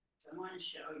 So I want to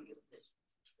show you this.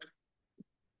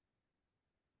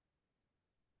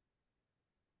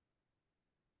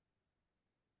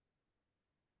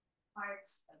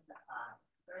 Parts of the eye.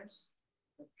 First,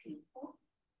 the pupil,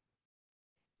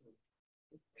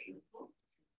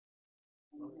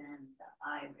 and then the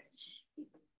iris.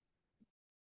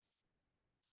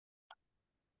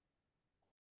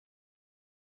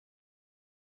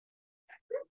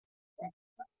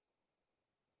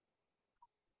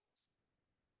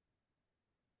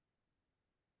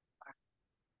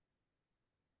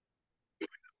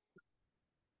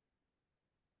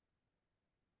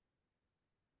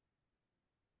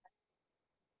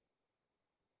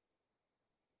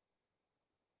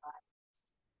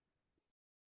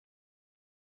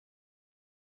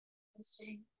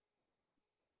 See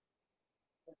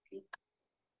the pupil.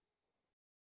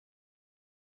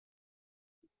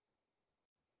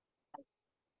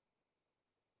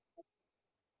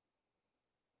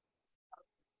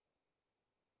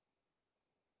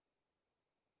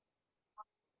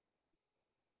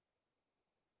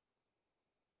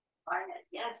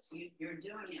 Yes, you're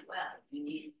doing it well. You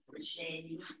need the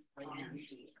shading and you're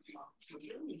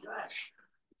really good.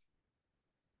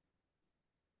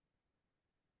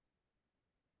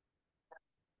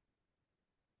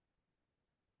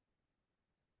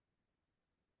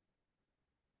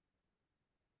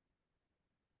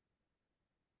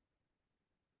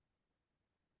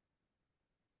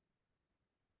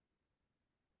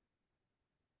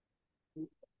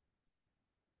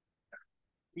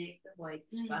 Make the white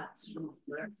spots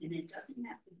smoother, and it doesn't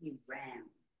have to be round.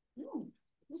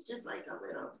 It's just like a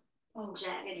little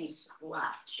jaggedy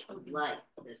splotch of light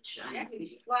that shines. Jaggedy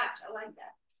splotch, I like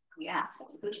that. Yeah,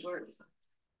 that's a good word.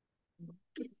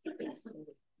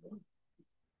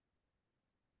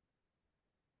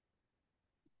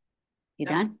 You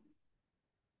done?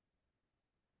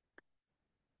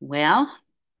 Well,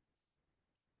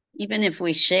 even if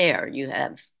we share, you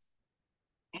have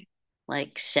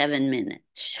like 7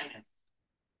 minutes.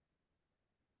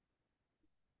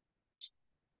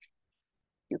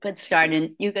 You could start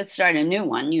a new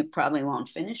one. You probably won't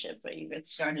finish it, but you could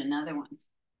start another one.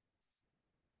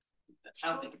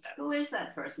 I'll think of that. Who is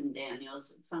that person, Daniel?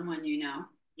 Is it someone you know?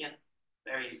 Yeah,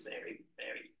 very, very,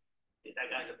 very. That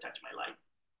guy who touched my life.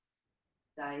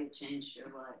 Guy who changed your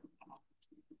life?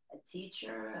 A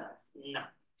teacher? No.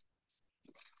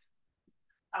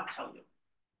 I'll tell you.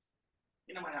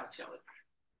 You know what? I'll tell it.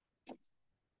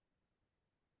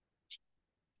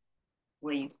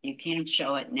 Well, you can't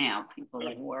show it now. People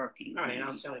are working. All right,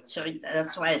 I'll show it. So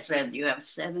that's why I said you have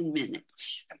 7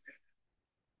 minutes.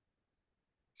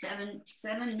 7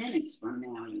 minutes from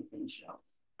now you can show.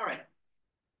 All right.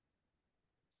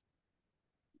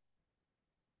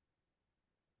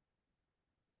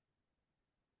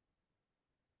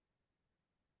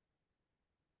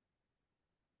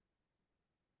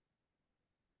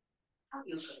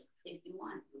 You could, if you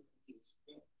want, you could use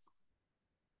this.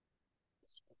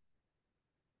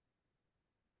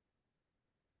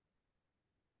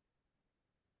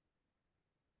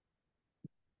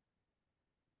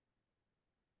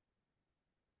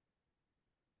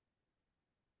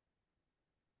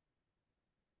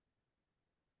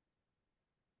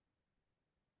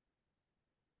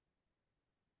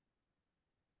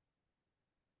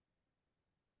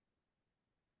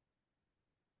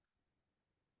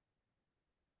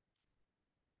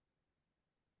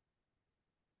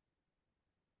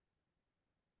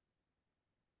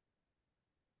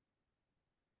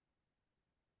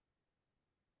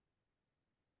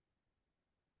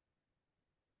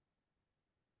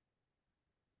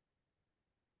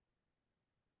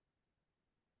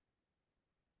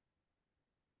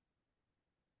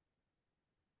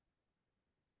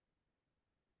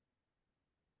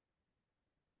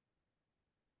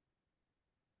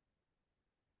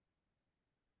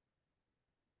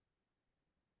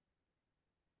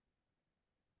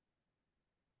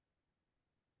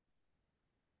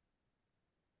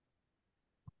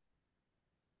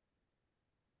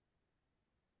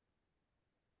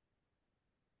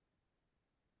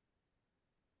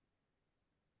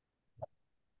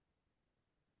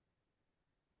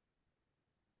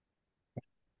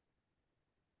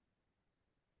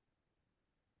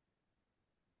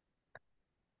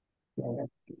 I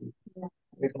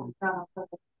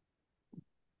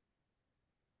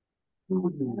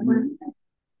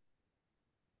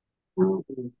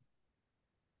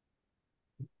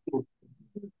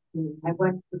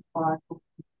went too far.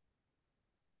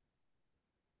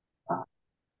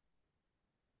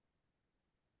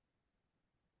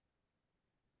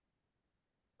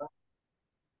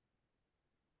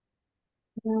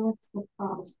 Now it's the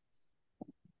process.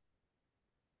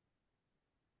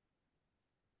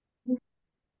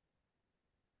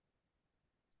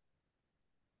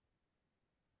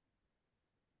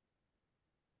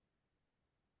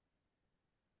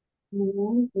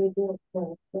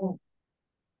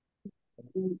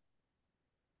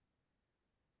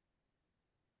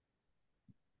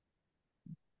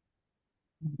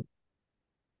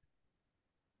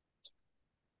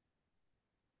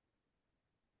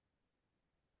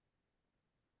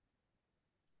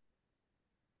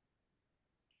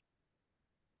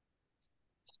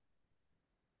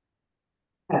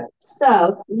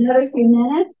 So another few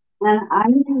minutes, and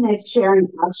I'm going to make sharing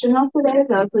optional today.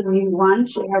 Those of you who want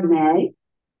to share may.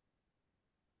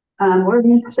 We're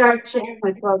going to start sharing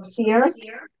with folks here.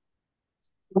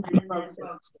 And then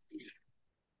folks.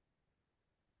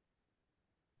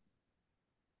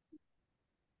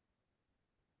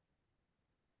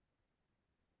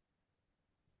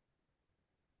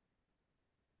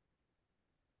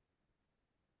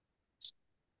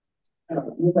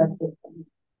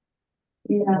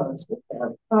 Yeah.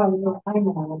 Oh, I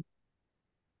know.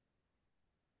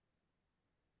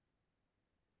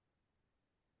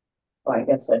 Oh, I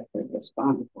guess I could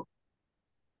respond.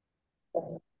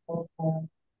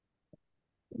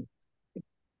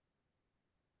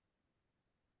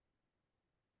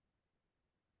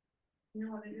 You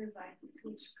know what it is? I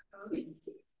switch code.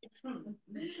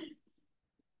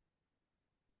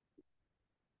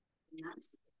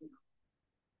 Nice.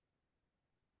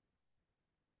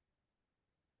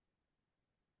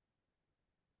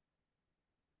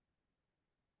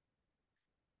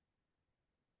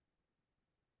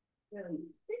 Really,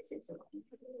 this is a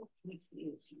little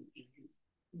confusing.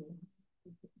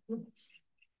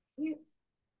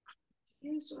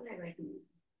 Here's what I recommend.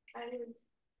 I would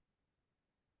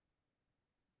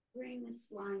bring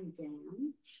this line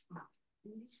down,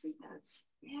 and you see how it's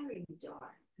very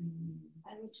dark.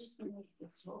 I would just make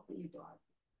this whole thing dark.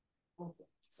 Okay.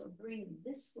 So bring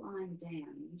this line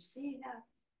down. You see how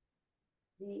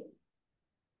the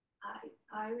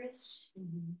iris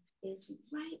is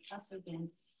right up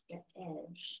against the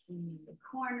edge in the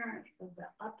corner of the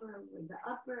upper, where the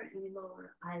upper and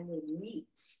lower eyelid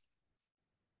meet.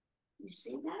 You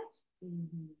see that?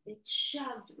 It's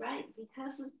shoved right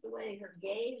because of the way her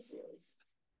gaze is.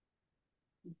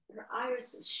 Her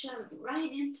iris is shoved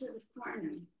right into the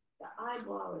corner. The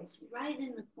eyeball is right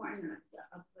in the corner of the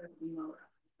upper and lower.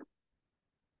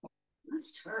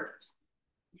 Must hurt.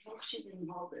 I hope she didn't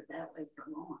hold it that way for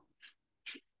long.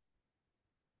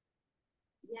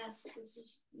 Yes, this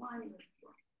is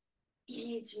wonderful. He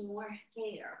needs more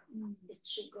hair. It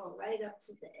should go right up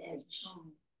to the edge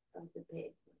of the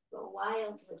paper. Go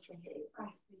wild with the hair.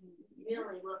 It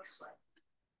really looks like.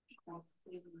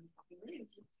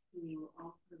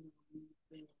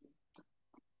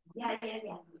 Yeah.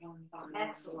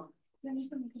 Excellent.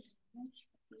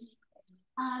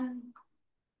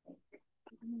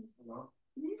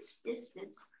 This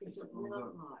distance is a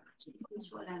little large. This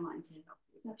is what I want to help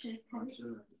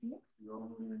you.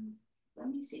 Let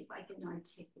me see if I can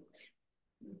articulate.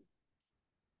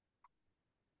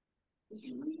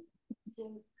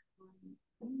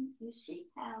 You see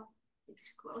how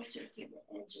it's closer to the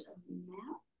edge of the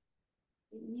mouth?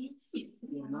 It needs to be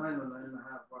 9 or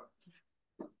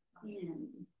 9.5.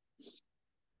 in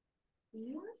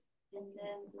here, and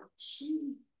then the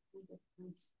chin and the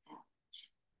front out.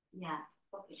 Yeah,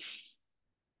 okay.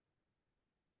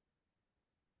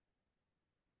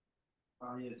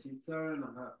 Yeah, she's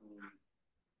 7.5.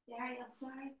 Dario,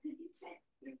 sorry, could you take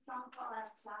your phone call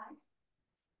outside?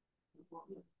 You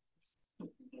can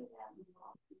do that in the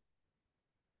office.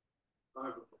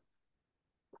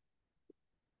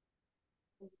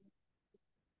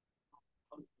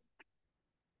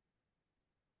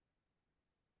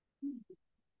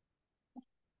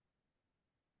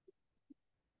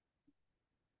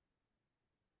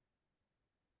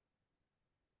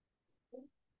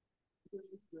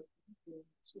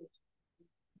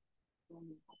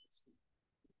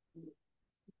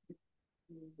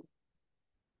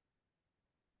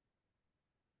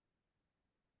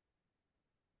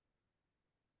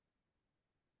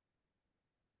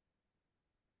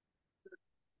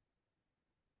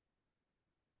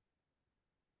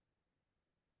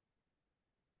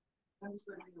 I'm just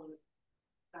letting you know that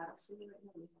that's really right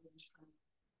now.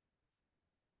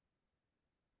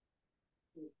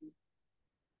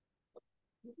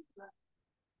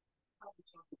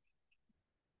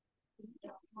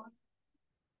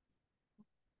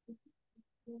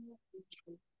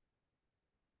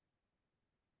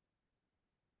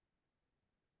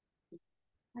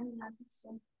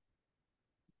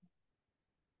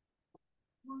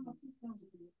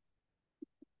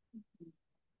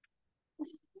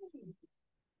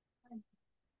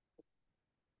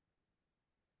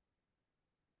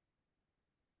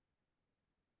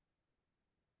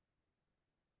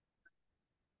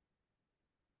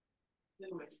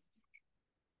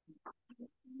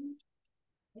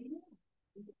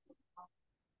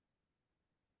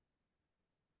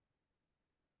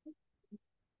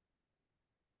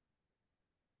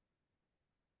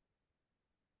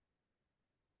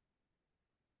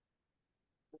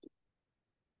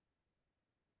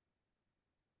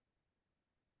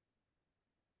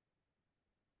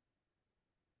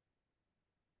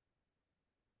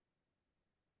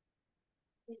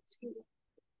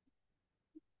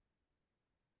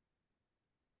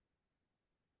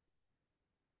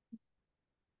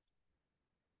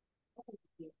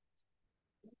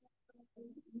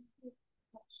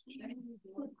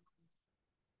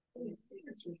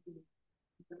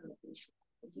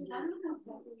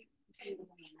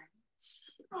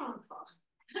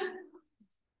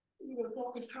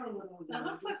 That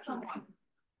looks like someone.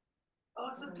 Oh,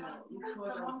 it's a time.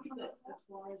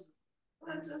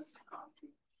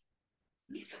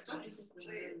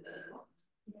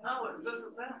 Oh, this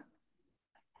is that.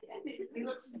 He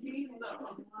looks mean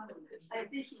though. I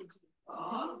think he.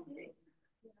 Oh.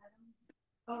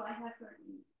 Oh, I have her.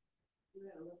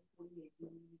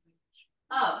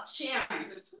 Oh,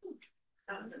 Sharon.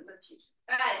 All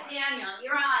right, Daniel,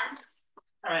 you're on.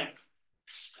 All right.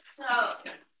 So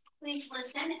please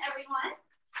listen, everyone.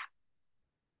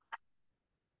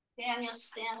 Daniel,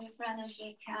 stand in front of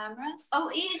the camera.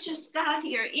 Oh, E just got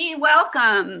here. E,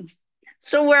 welcome.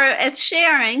 So we're at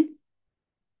sharing.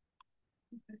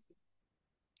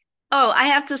 Oh, I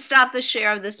have to stop the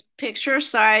share of this picture.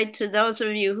 Sorry to those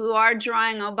of you who are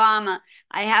drawing Obama.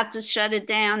 I have to shut it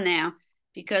down now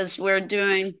because we're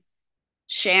doing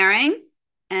sharing.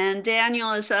 And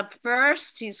Daniel is up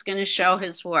first. He's going to show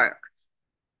his work.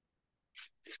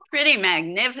 It's pretty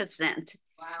magnificent.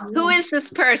 Wow. Who is this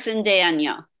person,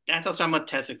 Daniel? That's Osamu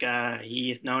Tezuka.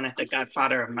 He is known as the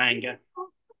godfather of manga.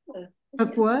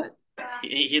 Of what?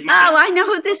 He's I know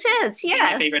who this is.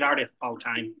 Yeah. My favorite artist of all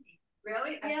time.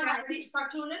 Really? A Japanese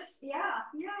cartoonist? Yeah.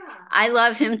 I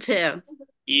love him too.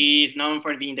 He's known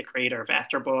for being the creator of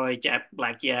Astro Boy,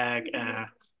 Black Jag,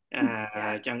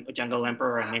 Jungle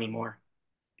Emperor, and many more.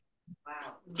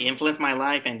 Wow. He influenced my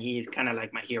life, and he's kind of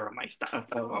like my hero, my style,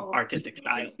 artistic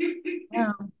style.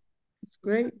 Wow, it's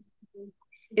great.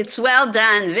 It's well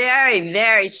done. Very,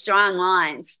 very strong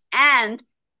lines. And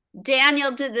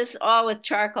Daniel did this all with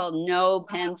charcoal, no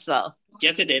pencil.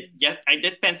 Yes, it did. Yes, I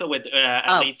did pencil with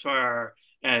at least for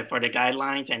the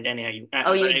guidelines, and then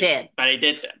did. But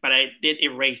I did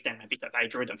erase them because I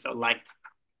drew them so light.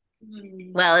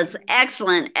 Well, it's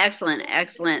excellent, excellent,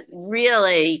 excellent.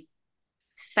 Really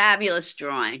fabulous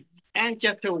drawing. And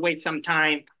just to wait some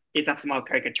time, it's a small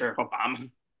caricature of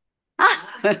Obama.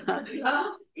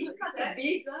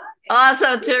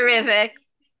 Also terrific.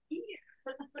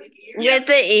 With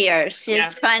the ears.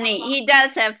 It's funny. He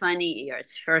does have funny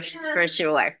ears for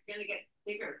sure.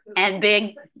 And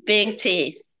big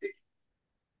teeth.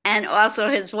 And also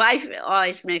his wife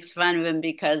always makes fun of him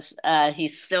because he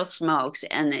still smokes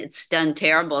and it's done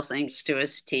terrible things to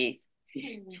his teeth.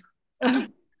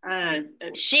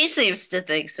 She seems to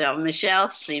think so.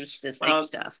 Michelle seems to think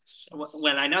so.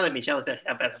 Well, I know that Michelle is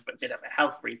a bit of a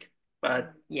health freak,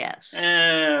 but yes.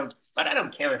 But I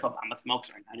don't care if Obama smokes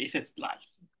or not. It's his life.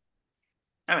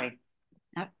 All right.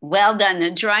 Well done.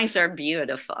 The drawings are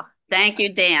beautiful. Thank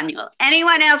you, Daniel.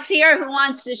 Anyone else here who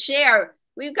wants to share?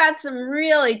 We've got some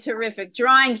really terrific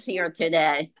drawings here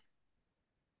today.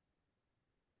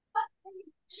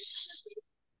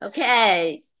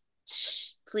 Okay.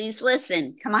 Please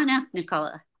listen. Come on up,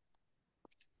 Nicola.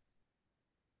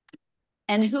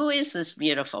 And who is this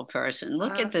beautiful person?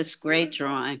 Look at this great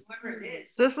drawing.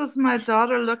 This is my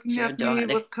daughter looking at me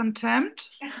with contempt.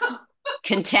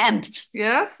 Contempt?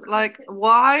 Yes, like,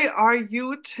 why are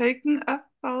you taking a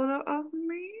photo of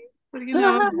me? But you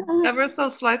know, ever so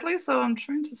slightly, so I'm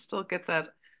trying to still get that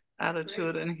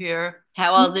attitude in here.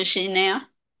 How old is she now?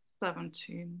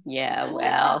 17. Yeah,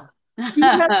 well. Do you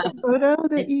have a photo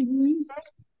that you used?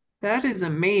 That is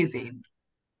amazing.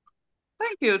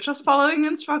 Thank you. Just following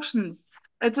instructions.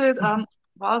 I did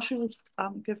while she was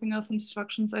giving us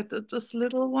instructions, I did this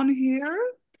little one here.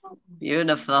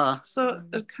 Beautiful. So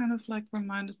it kind of like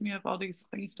reminded me of all these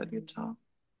things that you taught.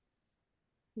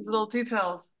 These little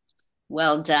details.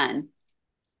 Well done.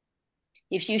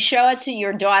 If you show it to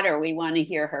your daughter, we want to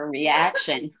hear her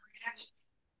reaction.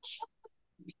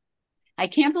 I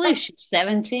can't believe she's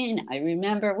 17. I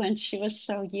remember when she was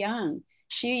so young.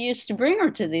 She used to bring her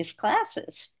to these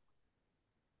classes.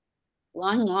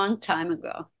 Long, long time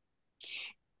ago.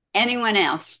 Anyone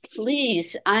else,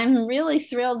 please? I'm really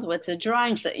thrilled with the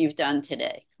drawings that you've done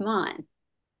today. Come on.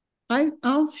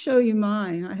 I'll show you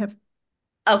mine.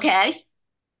 Okay.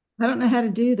 I don't know how to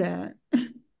do that.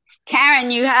 Karen,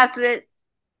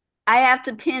 I have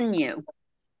to pin you.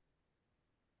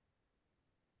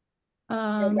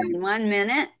 Hold on 1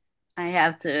 minute. I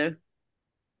have to.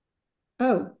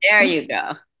 Oh. There you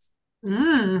go.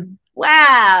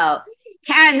 Wow.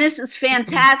 Karen, this is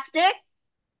fantastic.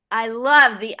 I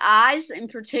love the eyes in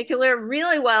particular.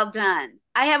 Really well done.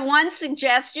 I have one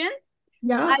suggestion.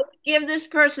 Yeah. I would give this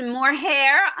person more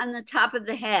hair on the top of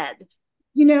the head.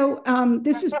 You know,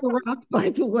 this is Barack, by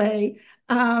the way.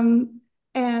 You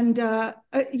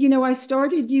know, I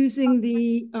started using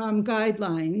the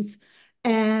guidelines,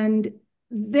 and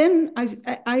then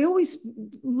I always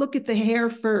look at the hair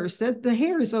first. The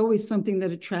hair is always something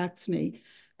that attracts me.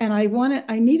 And I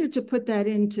needed to put that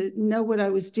in to know what I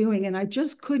was doing, and I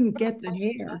just couldn't get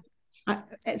the hair.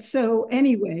 So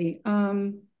anyway,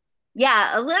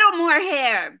 yeah, a little more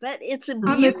hair, but it's a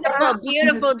beautiful,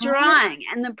 beautiful drawing,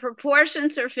 and the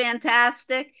proportions are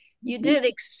fantastic. You did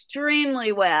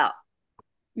extremely well.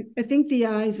 I think the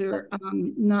eyes are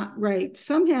not right.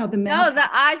 Somehow the mouth. No,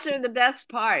 the eyes are the best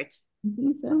part. I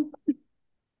think so.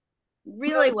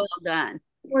 Really well done.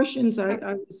 Portions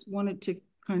I just wanted to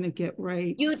kind of get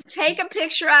right. You take a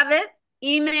picture of it,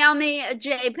 email me a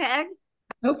JPEG.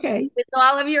 Okay. With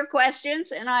all of your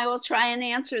questions, and I will try and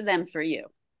answer them for you.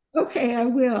 Okay, I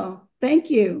will. Thank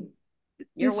you.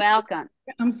 You're welcome.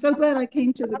 I'm so glad I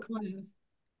came to the class.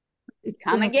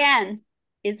 Come again.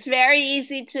 It's very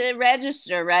easy to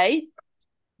register, right?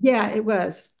 Yeah, it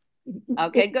was.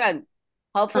 Okay, good.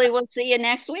 Hopefully we'll see you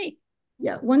next week.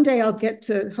 Yeah, one day I'll get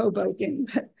to Hoboken,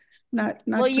 but not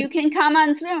well, you can come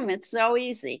on Zoom. It's so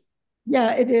easy.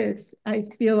 Yeah, it is. I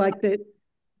feel like that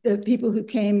the people who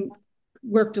came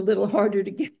worked a little harder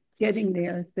to getting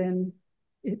there than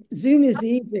Zoom is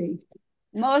easy.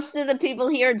 Most of the people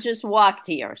here just walked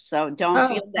here, so don't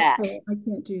feel that. Okay. I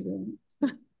can't do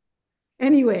that.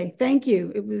 Anyway, thank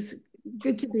you. It was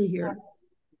good to be here.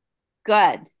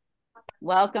 Good.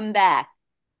 Welcome back.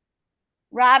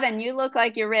 Robin, you look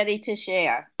like you're ready to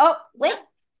share. Oh, wait.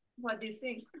 What do you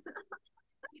think?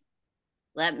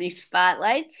 Let me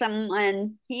spotlight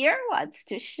someone here wants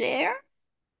to share.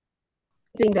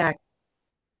 Feedback.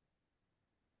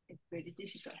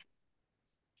 It's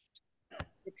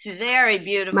very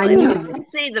beautiful. You can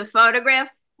see the photograph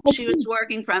she was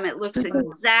working from. It looks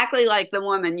exactly like the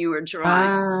woman you were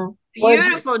drawing.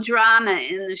 Beautiful drama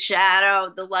in the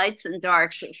shadow. The lights and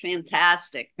darks are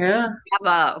fantastic. Yeah.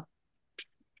 Bravo.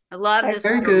 I love this.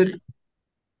 Very good.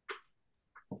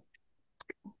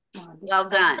 Well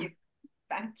done.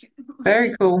 Thank you.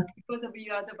 Very cool.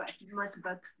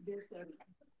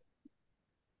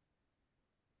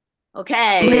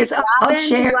 Okay. Liz, I'll Robin,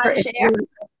 share.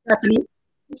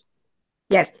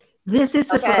 Yes, this is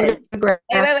the photograph.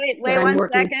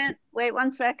 Wait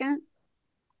 1 second.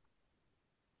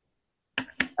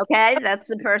 Okay, that's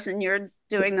the person you're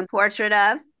doing the portrait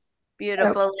of.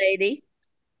 Beautiful lady.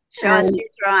 Show us your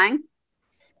drawing.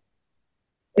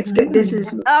 It's good. This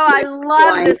is. Oh, I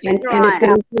love this drawing. And it's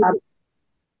going to.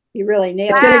 You really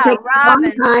nailed it. It's going to take a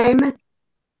long time.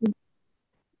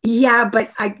 Yeah,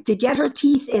 but to get her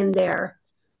teeth in there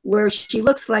where she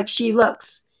looks like she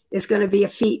looks is going to be a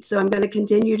feat. So I'm going to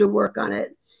continue to work on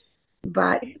it.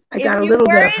 But I got a little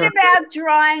bit of her. If you're worried about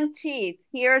drawing teeth,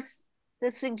 here's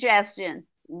the suggestion.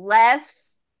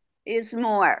 Less is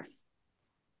more.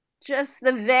 Just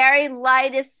the very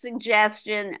lightest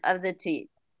suggestion of the teeth.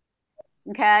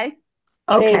 Okay?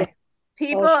 Okay.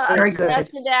 People are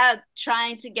obsessed about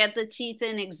trying to get the teeth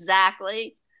in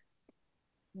exactly.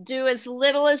 Do as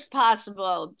little as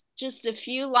possible. Just a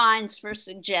few lines for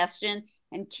suggestion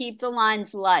and keep the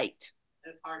lines light.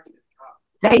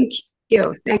 Thank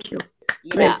you. Thank you.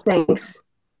 Yeah. Liz, thanks.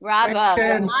 Bravo.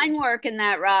 The line work in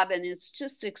that, Robin, is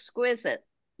just exquisite.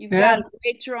 You've got a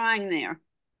great drawing there.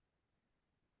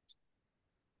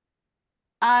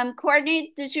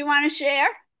 Courtney, did you want to share?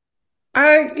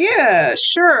 Yeah,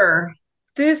 sure.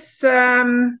 This is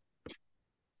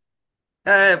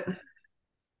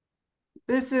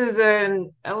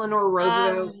an Eleanor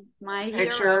Roosevelt my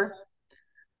picture.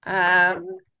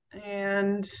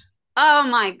 And Oh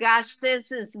my gosh,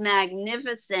 this is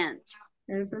magnificent.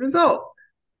 here's the result.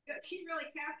 She really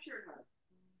captured her.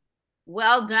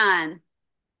 Well done.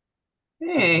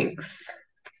 Thanks.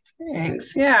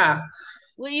 Thanks. Yeah.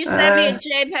 Will you send me a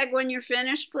JPEG when you're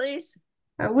finished, please?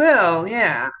 I will.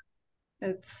 Yeah.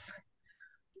 It's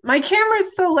my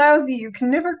camera's so lousy, you can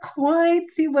never quite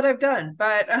see what I've done,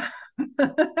 but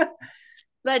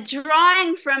But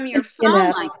drawing from your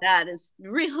phone like that is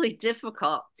really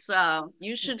difficult. So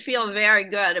you should feel very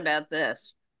good about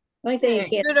this. Only thing you can't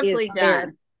see is Beautifully the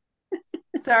hair.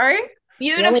 done. Sorry?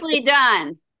 Beautifully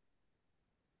done.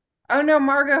 Oh no,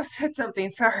 Margot said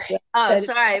something. Sorry. Yeah, Oh, the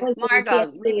sorry, only thing you Margot,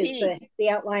 can't see is repeat. the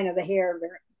outline of the hair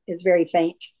is very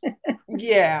faint.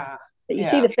 Yeah. But you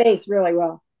see the face really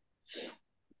well.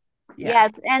 Yeah.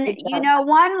 Yes, and Good you job. know,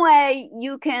 one way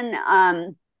you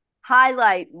can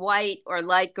highlight white or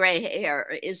light gray hair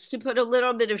is to put a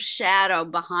little bit of shadow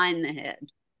behind the head,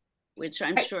 which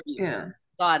I'm sure you Yeah.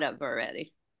 thought of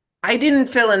already. I didn't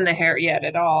fill in the hair yet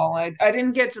at all. I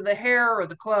didn't get to the hair or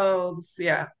the clothes.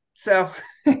 Yeah. So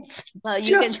it's Well,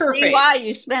 you can just her see face. why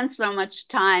you spent so much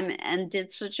time and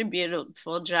did such a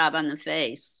beautiful job on the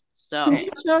face. So Can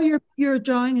you show your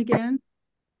drawing again?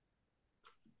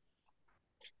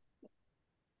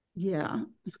 Yeah.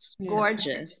 it's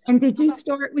gorgeous. And did you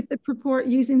start with the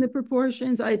using the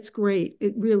proportions? It's great.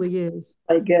 It really is.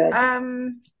 Very good.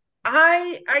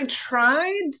 I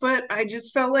tried, but I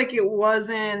just felt like I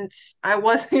wasn't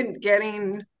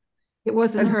getting It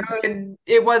wasn't her.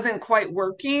 it wasn't quite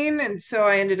working, and so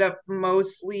I ended up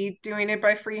mostly doing it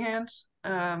by freehand.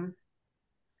 Great.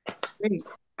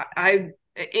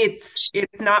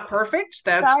 It's not perfect,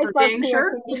 that's Sorry, for folks dang here,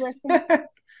 sure. can you listen?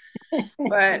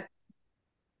 But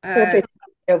Perfect.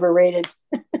 Overrated.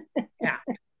 yeah.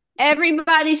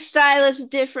 Everybody's style is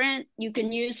different. You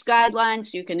can use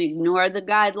guidelines, you can ignore the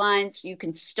guidelines, you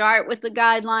can start with the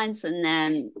guidelines and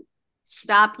then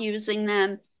stop using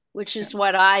them, which is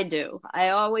what I do. I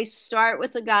always start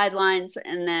with the guidelines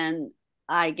and then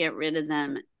I get rid of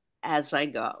them as I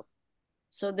go.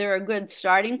 So they're a good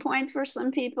starting point for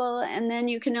some people, and then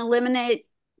you can eliminate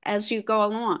as you go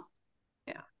along.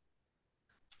 Yeah.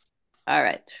 All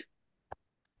right.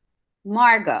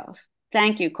 Margot.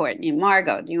 Thank you, Courtney.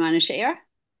 Margot, do you want to share?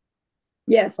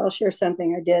 Yes, I'll share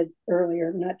something I did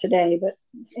earlier, not today, but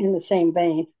in the same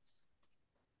vein.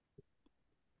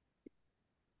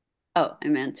 Oh, I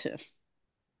meant to.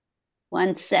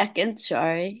 1 second,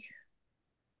 sorry.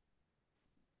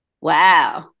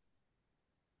 Wow.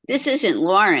 This isn't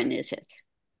Lauren, is it?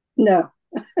 No,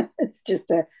 it's just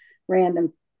a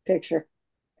random picture.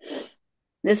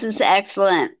 This is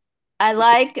excellent. I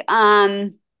like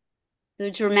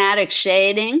the dramatic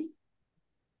shading.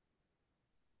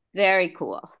 Very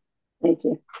cool. Thank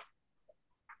you.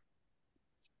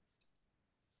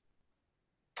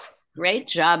 Great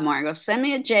job, Margot. Send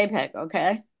me a JPEG,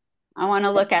 okay? I want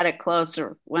to look at it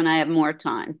closer when I have more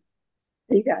time.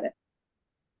 You got it.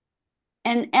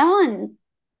 And Ellen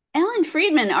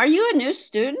Friedman, are you a new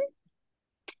student?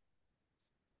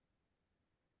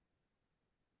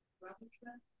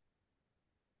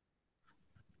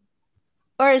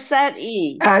 Or is that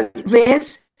E?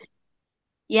 Liz?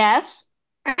 Yes?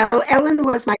 Ellen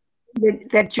was my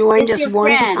that joined It's us your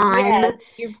one friend. time. Yes,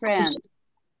 your friend.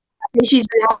 She's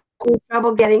been having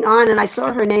trouble getting on, and I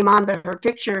saw her name on, but her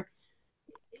picture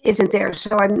isn't there.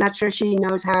 So I'm not sure she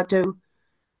knows how to,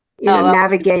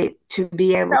 navigate to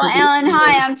be able to be. Ellen,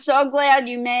 hi, I'm so glad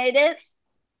you made it.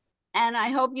 And I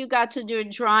hope you got to do a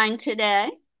drawing today.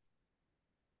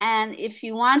 And if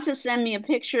you want to send me a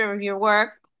picture of your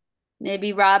work,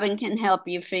 maybe Robin can help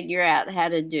you figure out how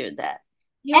to do that.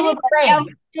 You look great.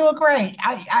 You look great.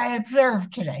 I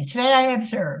observed today. Today I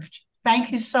observed.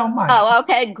 Thank you so much. Oh,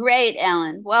 okay. Great,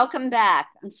 Ellen. Welcome back.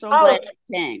 I'm so glad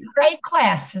you came. It's a great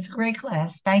class. It's a great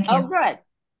class. Thank you. Oh, good.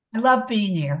 I love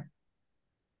being here.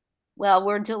 Well,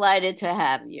 we're delighted to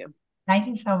have you. Thank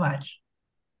you so much.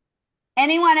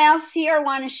 Anyone else here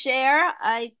want to share?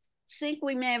 I think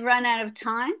we may have run out of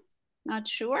time. Not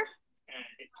sure.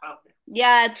 It's 12.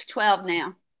 Yeah, it's 12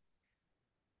 now.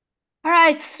 All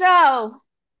right, so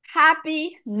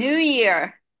happy New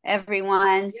Year,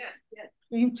 everyone.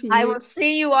 Same to you. I will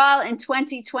see you all in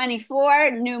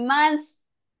 2024. New month,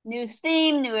 new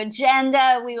theme, new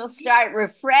agenda. We will start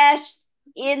refreshed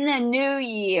in the new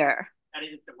year. That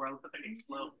is the world that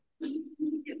explode.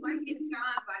 It might get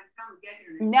gone by the time we get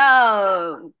here.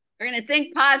 No, we're going to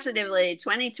think positively.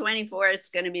 2024 is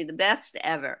going to be the best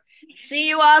ever. See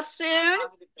you all soon.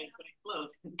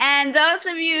 And those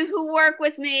of you who work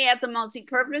with me at the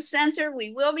Multipurpose Center,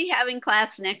 we will be having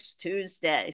class next Tuesday.